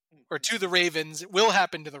Raiders or to the Ravens. It will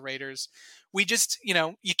happen to the Raiders. We just,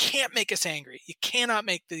 you can't make us angry. You cannot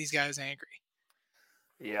make these guys angry.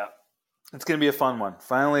 Yeah. It's going to be a fun one.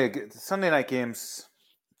 Finally, Sunday night games.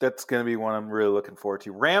 That's going to be one I'm really looking forward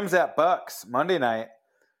to. Rams at Bucks, Monday night.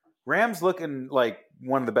 Rams looking like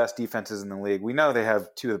one of the best defenses in the league. We know they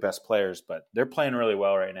have two of the best players, but they're playing really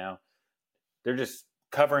well right now. They're just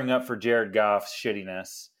covering up for Jared Goff's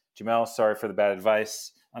shittiness. Jamel, sorry for the bad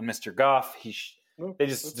advice on Mr. Goff. They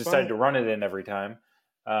just decided to run it in every time.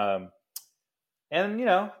 And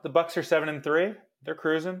the Bucks are 7-3. They're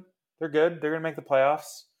cruising. They're good. They're going to make the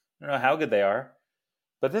playoffs. I don't know how good they are,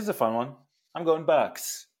 but this is a fun one. I'm going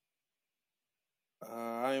Bucks.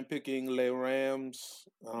 I am picking Les Rams.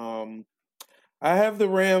 I have the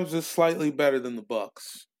Rams as slightly better than the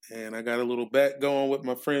Bucks, and I got a little bet going with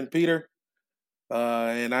my friend Peter.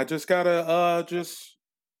 And I just gotta just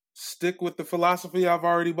stick with the philosophy I've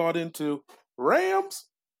already bought into. Rams.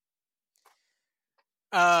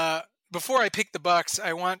 Before I pick the Bucks,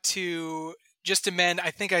 I want to just amend.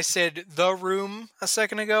 I think I said The Room a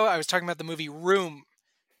second ago. I was talking about the movie Room.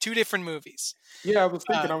 2 different movies. Yeah, I was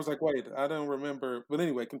thinking. I was like, wait, I don't remember. But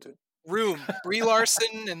anyway, continue. Room. Brie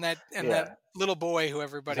Larson and that little boy who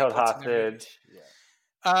everybody puts hostage. In their movies.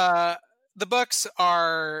 Yeah. The Bucks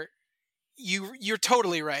are. You're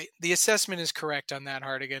totally right. The assessment is correct on that,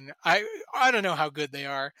 Hardigan. I don't know how good they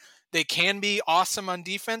are. They can be awesome on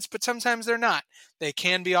defense, but sometimes they're not. They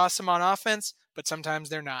can be awesome on offense, but sometimes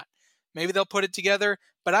they're not. Maybe they'll put it together,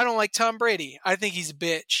 but I don't like Tom Brady. I think he's a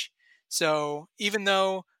bitch. So even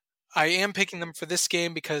though I am picking them for this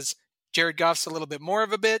game because Jared Goff's a little bit more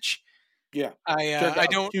of a bitch, yeah, I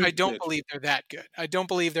don't believe they're that good. I don't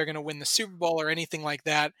believe they're going to win the Super Bowl or anything like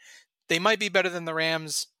that. They might be better than the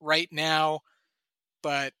Rams right now,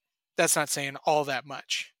 but that's not saying all that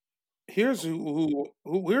much. Here's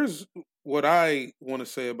here's what I want to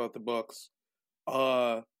say about the Bucks.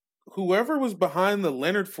 Whoever was behind the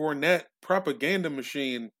Leonard Fournette propaganda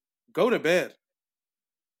machine, go to bed.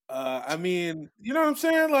 I mean, you know what I'm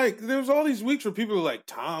saying? Like, there's all these weeks where people are like,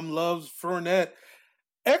 Tom loves Fournette.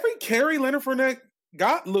 Every carry Leonard Fournette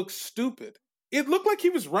got looked stupid. It looked like he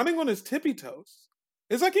was running on his tippy toes.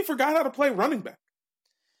 It's like he forgot how to play running back.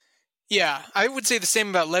 Yeah, I would say the same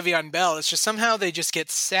about Le'Veon Bell. It's just somehow they just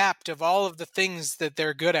get sapped of all of the things that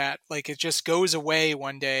they're good at. Like, it just goes away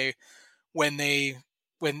one day when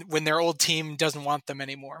their old team doesn't want them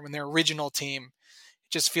anymore, when their original team.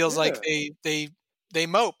 It just feels like they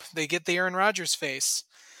mope. They get the Aaron Rodgers face.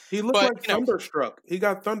 He looked like Thunderstruck. He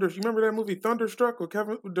got Thunder. You remember that movie Thunderstruck with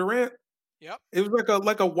Kevin Durant? Yep. It was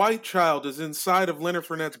like a white child is inside of Leonard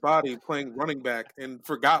Fournette's body playing running back and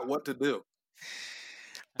forgot what to do.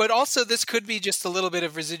 But also, this could be just a little bit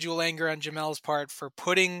of residual anger on Jamel's part for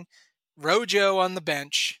putting Rojo on the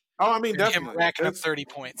bench. Oh, I mean, definitely. Him racking up 30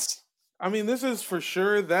 points. I mean, this is for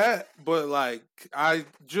sure that, but like,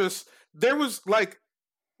 there was like,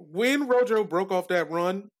 when Rojo broke off that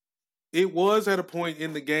run, it was at a point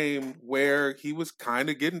in the game where he was kind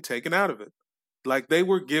of getting taken out of it. Like, they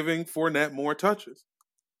were giving Fournette more touches,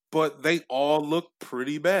 but they all looked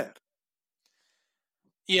pretty bad.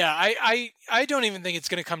 Yeah, I don't even think it's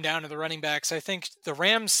going to come down to the running backs. I think the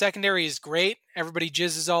Rams secondary is great. Everybody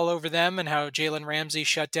jizzes all over them and how Jalen Ramsey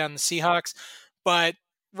shut down the Seahawks. But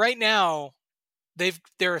right now,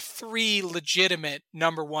 there are 3 legitimate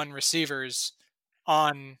number 1 receivers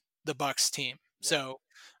on the Bucs team. So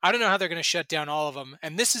I don't know how they're going to shut down all of them.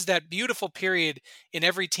 And this is that beautiful period in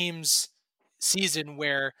every team's season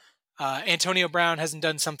where Antonio Brown hasn't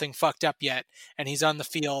done something fucked up yet, and he's on the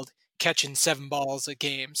field catching 7 balls a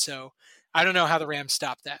game. So I don't know how the Rams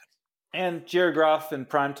stop that. And Jared Goff in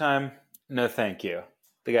primetime, no thank you.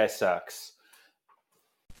 The guy sucks.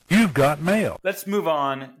 You've got mail. Let's move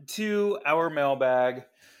on to our mailbag.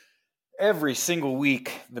 Every single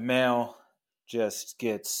week, the mail just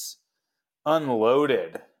gets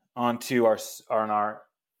unloaded onto our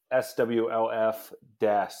SWLF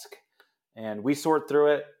desk. And we sort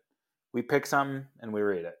through it, we pick something, and we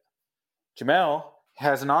read it. Jamel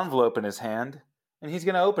has an envelope in his hand, and he's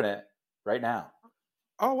going to open it right now.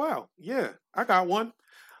 Oh, wow. Yeah, I got one.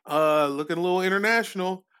 Looking a little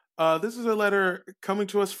international. This is a letter coming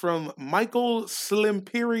to us from Michael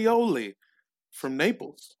Slimperioli from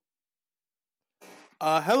Naples.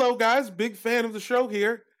 Hello, guys. Big fan of the show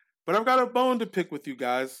here, but I've got a bone to pick with you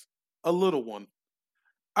guys. A little one.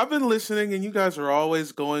 I've been listening, and you guys are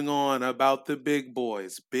always going on about the big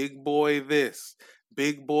boys. Big boy this,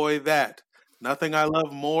 big boy that. Nothing I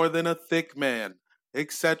love more than a thick man,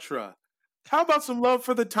 etc. How about some love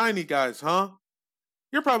for the tiny guys, huh?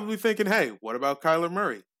 You're probably thinking, hey, what about Kyler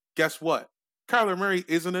Murray? Guess what? Kyler Murray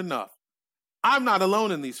isn't enough. I'm not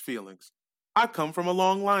alone in these feelings. I come from a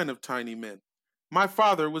long line of tiny men. My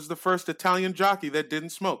father was the first Italian jockey that didn't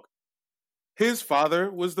smoke. His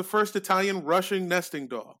father was the first Italian rushing nesting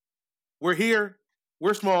dog. We're here,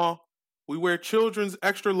 we're small, we wear children's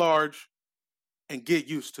extra large, and get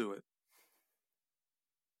used to it.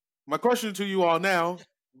 My question to you all now,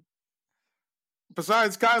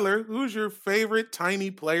 besides Kyler, who's your favorite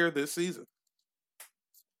tiny player this season?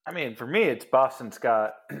 I mean, for me, it's Boston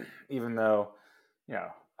Scott, even though,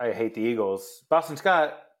 I hate the Eagles. Boston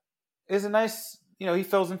Scott is a nice, he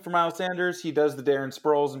fills in for Miles Sanders. He does the Darren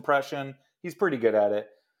Sproles impression. He's pretty good at it.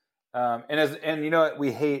 And you know what?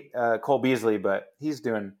 We hate Cole Beasley, but he's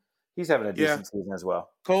having a decent season as well.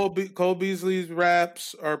 Cole Beasley's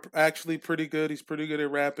raps are actually pretty good. He's pretty good at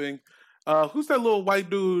rapping. Who's that little white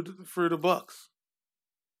dude for the Bucks?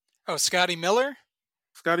 Oh, Scotty Miller?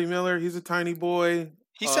 Scotty Miller, he's a tiny boy.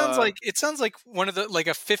 He sounds like one of the a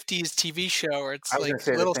 50s TV show where it's like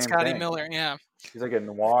little Scotty Miller. Yeah, he's like a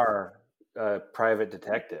noir private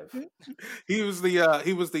detective. He was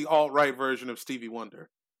the alt-right version of Stevie Wonder.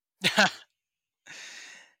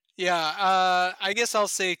 Yeah, I guess I'll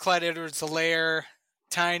say Clyde Edwards-Helaire,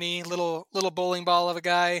 tiny little bowling ball of a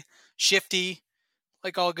guy, shifty,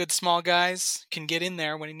 like all good small guys, can get in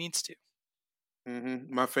there when he needs to.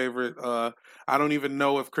 Mm-hmm. My favorite. I don't even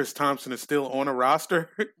know if Chris Thompson is still on a roster.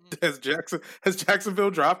 Has Jacksonville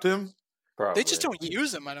dropped him? Probably. They just don't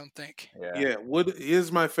use him, I don't think. Yeah. Wood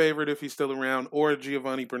is my favorite if he's still around, or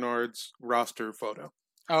Giovanni Bernard's roster photo.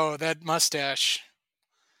 Oh, that mustache.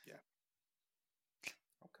 Yeah.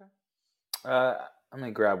 Okay. Let me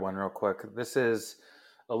grab one real quick. This is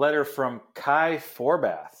a letter from Kai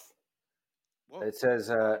Forbath. Whoa. It says,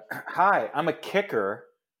 "Hi, I'm a kicker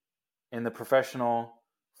in the professional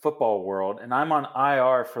football world, and I'm on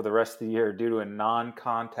IR for the rest of the year due to a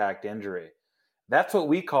non-contact injury. That's what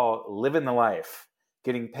we call living the life,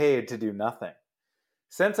 getting paid to do nothing.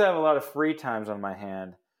 Since I have a lot of free times on my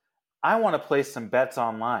hand, I want to place some bets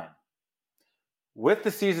online. With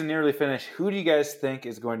the season nearly finished, who do you guys think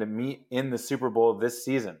is going to meet in the Super Bowl this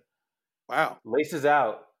season?" Wow. Laces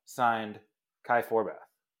out, signed Kai Forbath.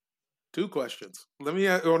 2 questions. Let me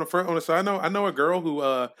on a side note. I know a girl who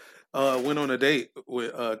went on a date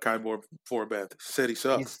with Kai Forbath. Said he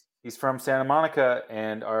sucks. He's from Santa Monica,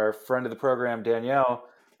 and our friend of the program, Danielle,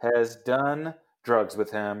 has done drugs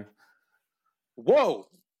with him. Whoa.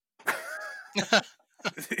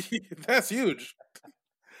 That's huge.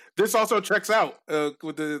 This also checks out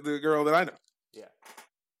with the girl that I know.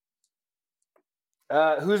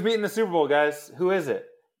 Yeah. Who's meeting the Super Bowl, guys? Who is it?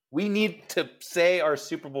 We need to say our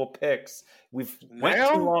Super Bowl picks. We've went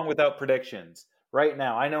too long without predictions. Right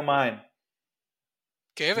now, I know mine.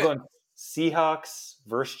 Give it. Seahawks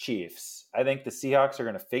versus Chiefs. I think the Seahawks are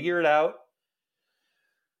going to figure it out.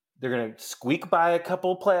 They're going to squeak by a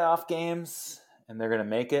couple playoff games, and they're going to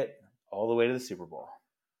make it all the way to the Super Bowl.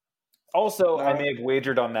 Also, I may have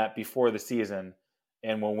wagered on that before the season,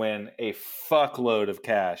 and will win a fuckload of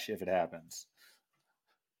cash if it happens.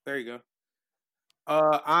 There you go.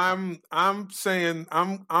 I'm saying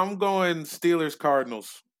I'm going Steelers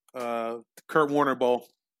Cardinals. Kurt Warner Bowl.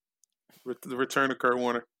 The return of Kurt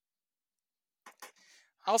Warner.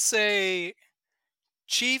 I'll say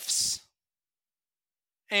Chiefs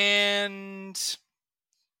and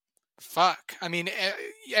fuck. I mean,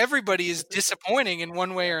 everybody is disappointing in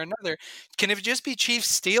one way or another. Can it just be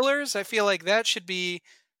Chiefs Steelers? I feel like that should be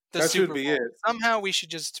the Super Bowl. It. Somehow we should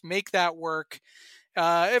just make that work.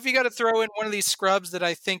 If you got to throw in one of these scrubs that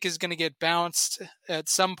I think is going to get bounced at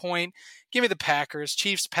some point, give me the Packers.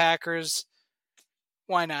 Chiefs, Packers.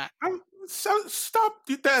 Why not? Stop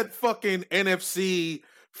that fucking NFC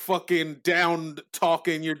fucking down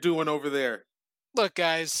talking you're doing over there. Look,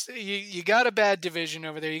 guys, you got a bad division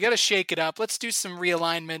over there. You got to shake it up. Let's do some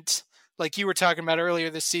realignment like you were talking about earlier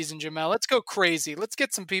this season, Jamel. Let's go crazy. Let's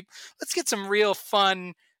get some people. Let's get some real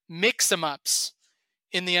fun mix-em-ups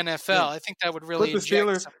in the NFL. Yeah. I think that would really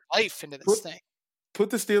inject some life into this thing. Put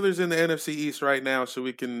the Steelers in the NFC East right now so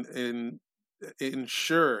we can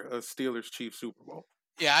ensure a Steelers-Chiefs Super Bowl.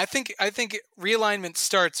 Yeah, I think realignment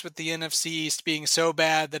starts with the NFC East being so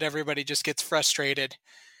bad that everybody just gets frustrated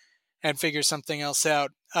and figure something else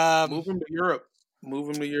out. Move them to Europe.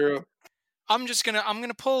 I'm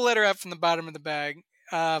gonna pull a letter out from the bottom of the bag.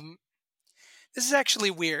 This is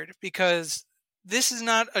actually weird because this is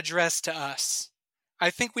not addressed to us. I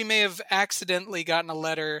think we may have accidentally gotten a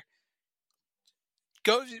letter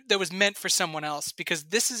that was meant for someone else, because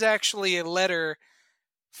this is actually a letter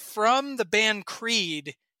from the band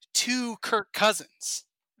Creed to Kirk Cousins.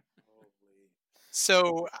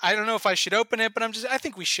 So I don't know if I should open it, but I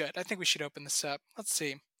think we should. I think we should open this up. Let's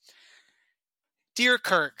see. Dear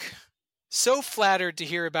Kirk, so flattered to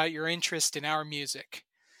hear about your interest in our music.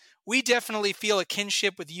 We definitely feel a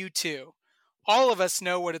kinship with you too. All of us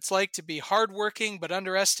know what it's like to be hardworking but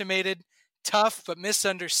underestimated, tough but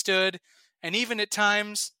misunderstood, and even at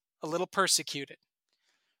times a little persecuted.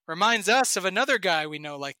 Reminds us of another guy we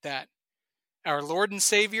know like that, our Lord and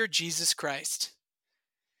Savior, Jesus Christ.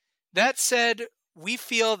 That said, we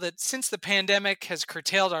feel that since the pandemic has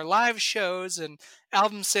curtailed our live shows and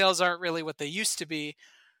album sales aren't really what they used to be,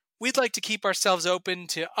 we'd like to keep ourselves open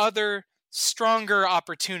to other, stronger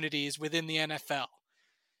opportunities within the NFL.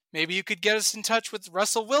 Maybe you could get us in touch with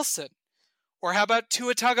Russell Wilson. Or how about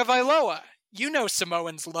Tua Tagovailoa? You know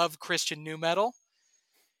Samoans love Christian nu metal.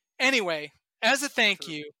 Anyway, as a thank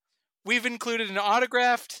you, we've included an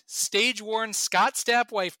autographed, stage-worn Scott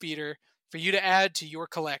Stapp wife beater for you to add to your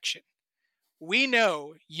collection. We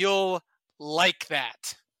know you'll like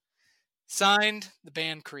that. Signed, the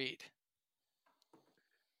band Creed.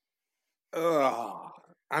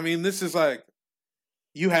 I mean, this is like,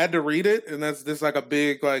 you had to read it, and this like a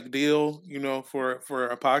big like deal, for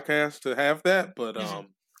a podcast to have that. But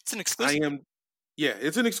it's an exclusive.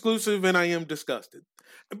 It's an exclusive, and I am disgusted.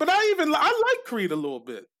 But I like Creed a little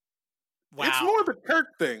bit. Wow. It's more the Kirk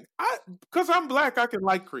thing. Because I'm black, I can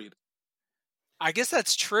like Creed. I guess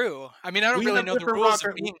that's true. I mean, I don't really know the rules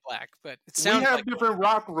of being black, but it sounds like we have different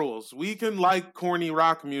rock rules. We can like corny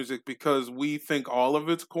rock music because we think all of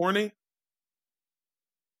it's corny.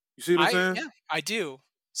 You see what I'm saying? Yeah, I do.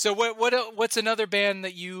 So what's another band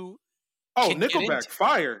that you? Oh, Nickelback,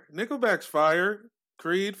 fire! Nickelback's fire.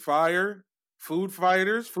 Creed, fire. Foo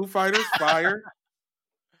Fighters, fire.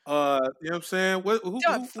 You know what I'm saying?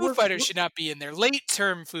 Foo Fighters should not be in there. Late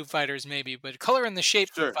term Foo Fighters maybe, but Color and the Shape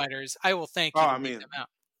Foo Fighters, I will thank you. Them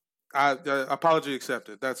out. Apology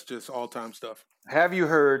accepted. That's just all time stuff. Have you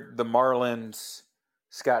heard the Marlins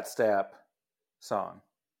Scott Stapp song?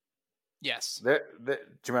 Yes.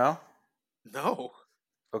 Jamel? No.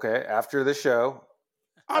 Okay, after the show,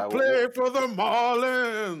 I play for the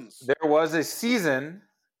Marlins. There was a season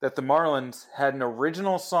that the Marlins had an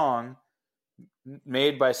original song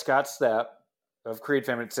made by Scott Stapp of Creed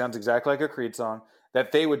fame. It sounds exactly like a Creed song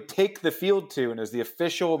that they would take the field to, and it was the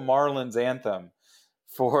official Marlins anthem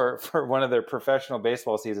for one of their professional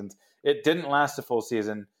baseball seasons. It didn't last a full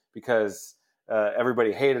season because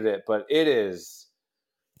everybody hated it, but it is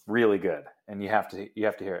really good, and you have to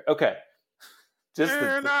hear it. Okay,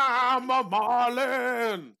 I'm a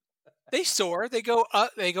Marlin. They soar. They go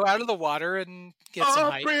up. They go out of the water and get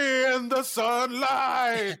some height. Up in the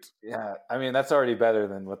sunlight. Yeah, I mean that's already better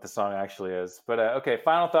than what the song actually is. But okay,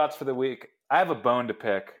 final thoughts for the week. I have a bone to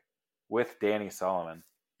pick with Danny Solomon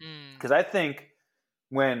because I think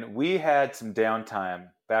when we had some downtime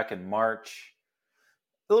back in March,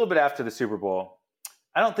 a little bit after the Super Bowl,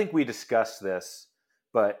 I don't think we discussed this,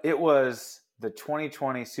 but it was the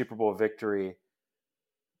 2020 Super Bowl victory.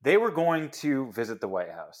 They were going to visit the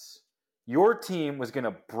White House. Your team was going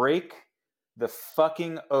to break the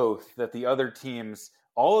fucking oath that the other teams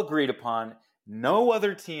all agreed upon. No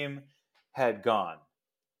other team had gone.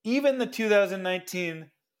 Even the 2019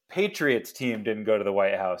 Patriots team didn't go to the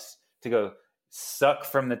White House to go suck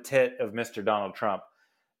from the tit of Mr. Donald Trump.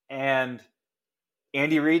 And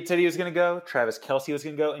Andy Reid said he was going to go. Travis Kelce was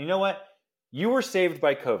going to go. And you know what? You were saved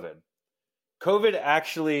by COVID. COVID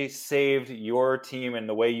actually saved your team and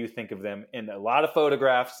the way you think of them in a lot of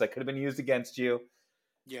photographs that could have been used against you.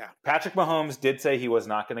 Yeah. Patrick Mahomes did say he was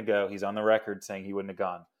not going to go. He's on the record saying he wouldn't have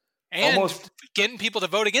gone. And almost getting people to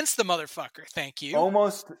vote against the motherfucker. Thank you.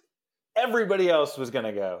 Almost everybody else was going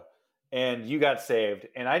to go. And you got saved.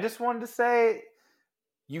 And I just wanted to say,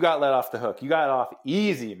 you got let off the hook. You got off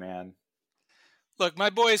easy, man. Look,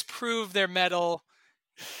 my boys proved their mettle.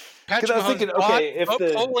 Patrick I was thinking, okay, if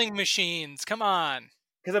the polling machines, come on.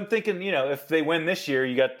 Because I'm thinking, if they win this year,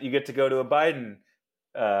 you get to go to a Biden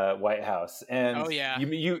White House, and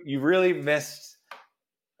you really missed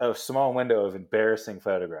a small window of embarrassing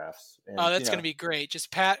photographs. And, that's going to be great. Just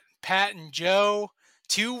Pat and Joe,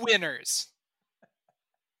 2 winners.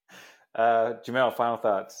 Jamel, final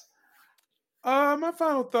thoughts. My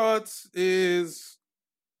final thoughts is,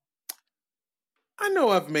 I know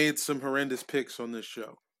I've made some horrendous picks on this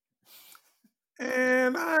show.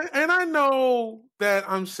 And I know that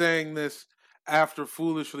I'm saying this after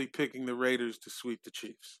foolishly picking the Raiders to sweep the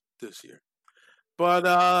Chiefs this year. But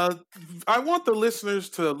I want the listeners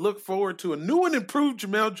to look forward to a new and improved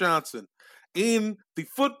Jamel Johnson in the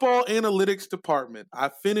football analytics department. I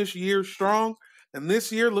finished year strong, and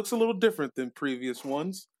this year looks a little different than previous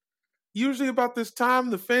ones. Usually about this time,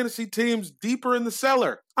 the fantasy team's deeper in the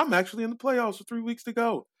cellar. I'm actually in the playoffs with 3 weeks to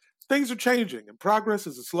go. Things are changing, and progress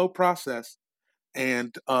is a slow process.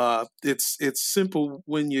 And it's simple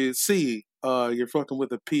when you see you're fucking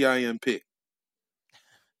with a PIMP.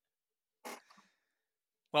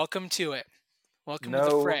 Welcome to it. Welcome to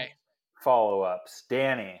the fray. Follow-ups.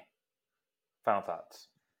 Danny, final thoughts.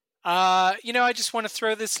 I just want to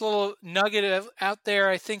throw this little nugget out there.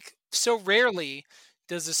 I think so rarely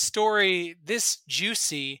does a story this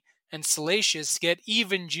juicy and salacious get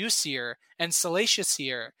even juicier and salacious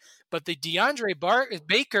here. But the DeAndre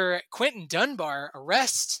Baker, Quentin Dunbar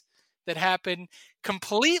arrest that happened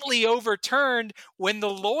completely overturned when the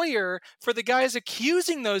lawyer for the guys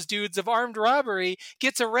accusing those dudes of armed robbery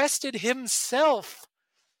gets arrested himself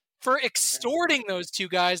for extorting those 2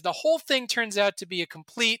 guys. The whole thing turns out to be a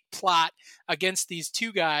complete plot against these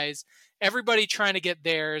 2 guys. Everybody trying to get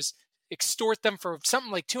theirs, extort them for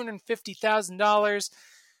something like $250,000.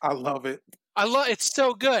 I love it. It's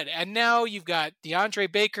so good. And now you've got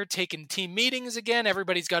DeAndre Baker taking team meetings again.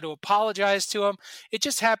 Everybody's got to apologize to him. It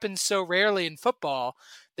just happens so rarely in football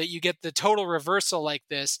that you get the total reversal like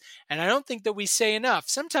this. And I don't think that we say enough.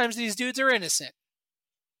 Sometimes these dudes are innocent.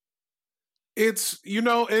 It's,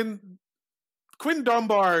 and Quentin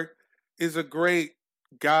Dunbar is a great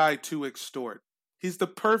guy to extort. He's the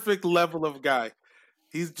perfect level of guy.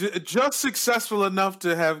 He's just successful enough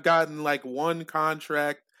to have gotten like 1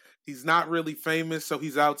 contract. He's not really famous, so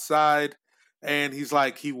he's outside, and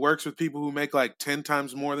he works with people who make like 10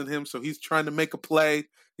 times more than him, so he's trying to make a play.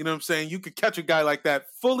 You know what I'm saying? You could catch a guy like that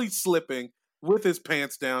fully slipping with his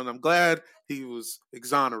pants down. I'm glad he was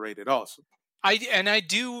exonerated also. I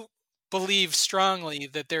do believe strongly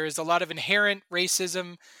that there is a lot of inherent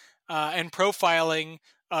racism and profiling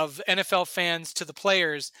of NFL fans to the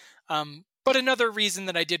players. But another reason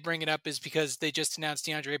that I did bring it up is because they just announced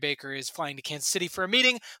DeAndre Baker is flying to Kansas City for a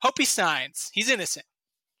meeting. Hope he signs. He's innocent.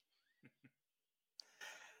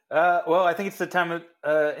 Well, I think it's the time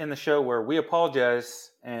in the show where we apologize,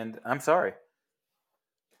 and I'm sorry.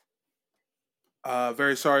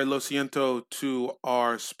 Very sorry, lo siento, to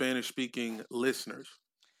our Spanish-speaking listeners.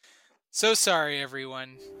 So sorry,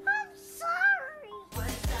 everyone.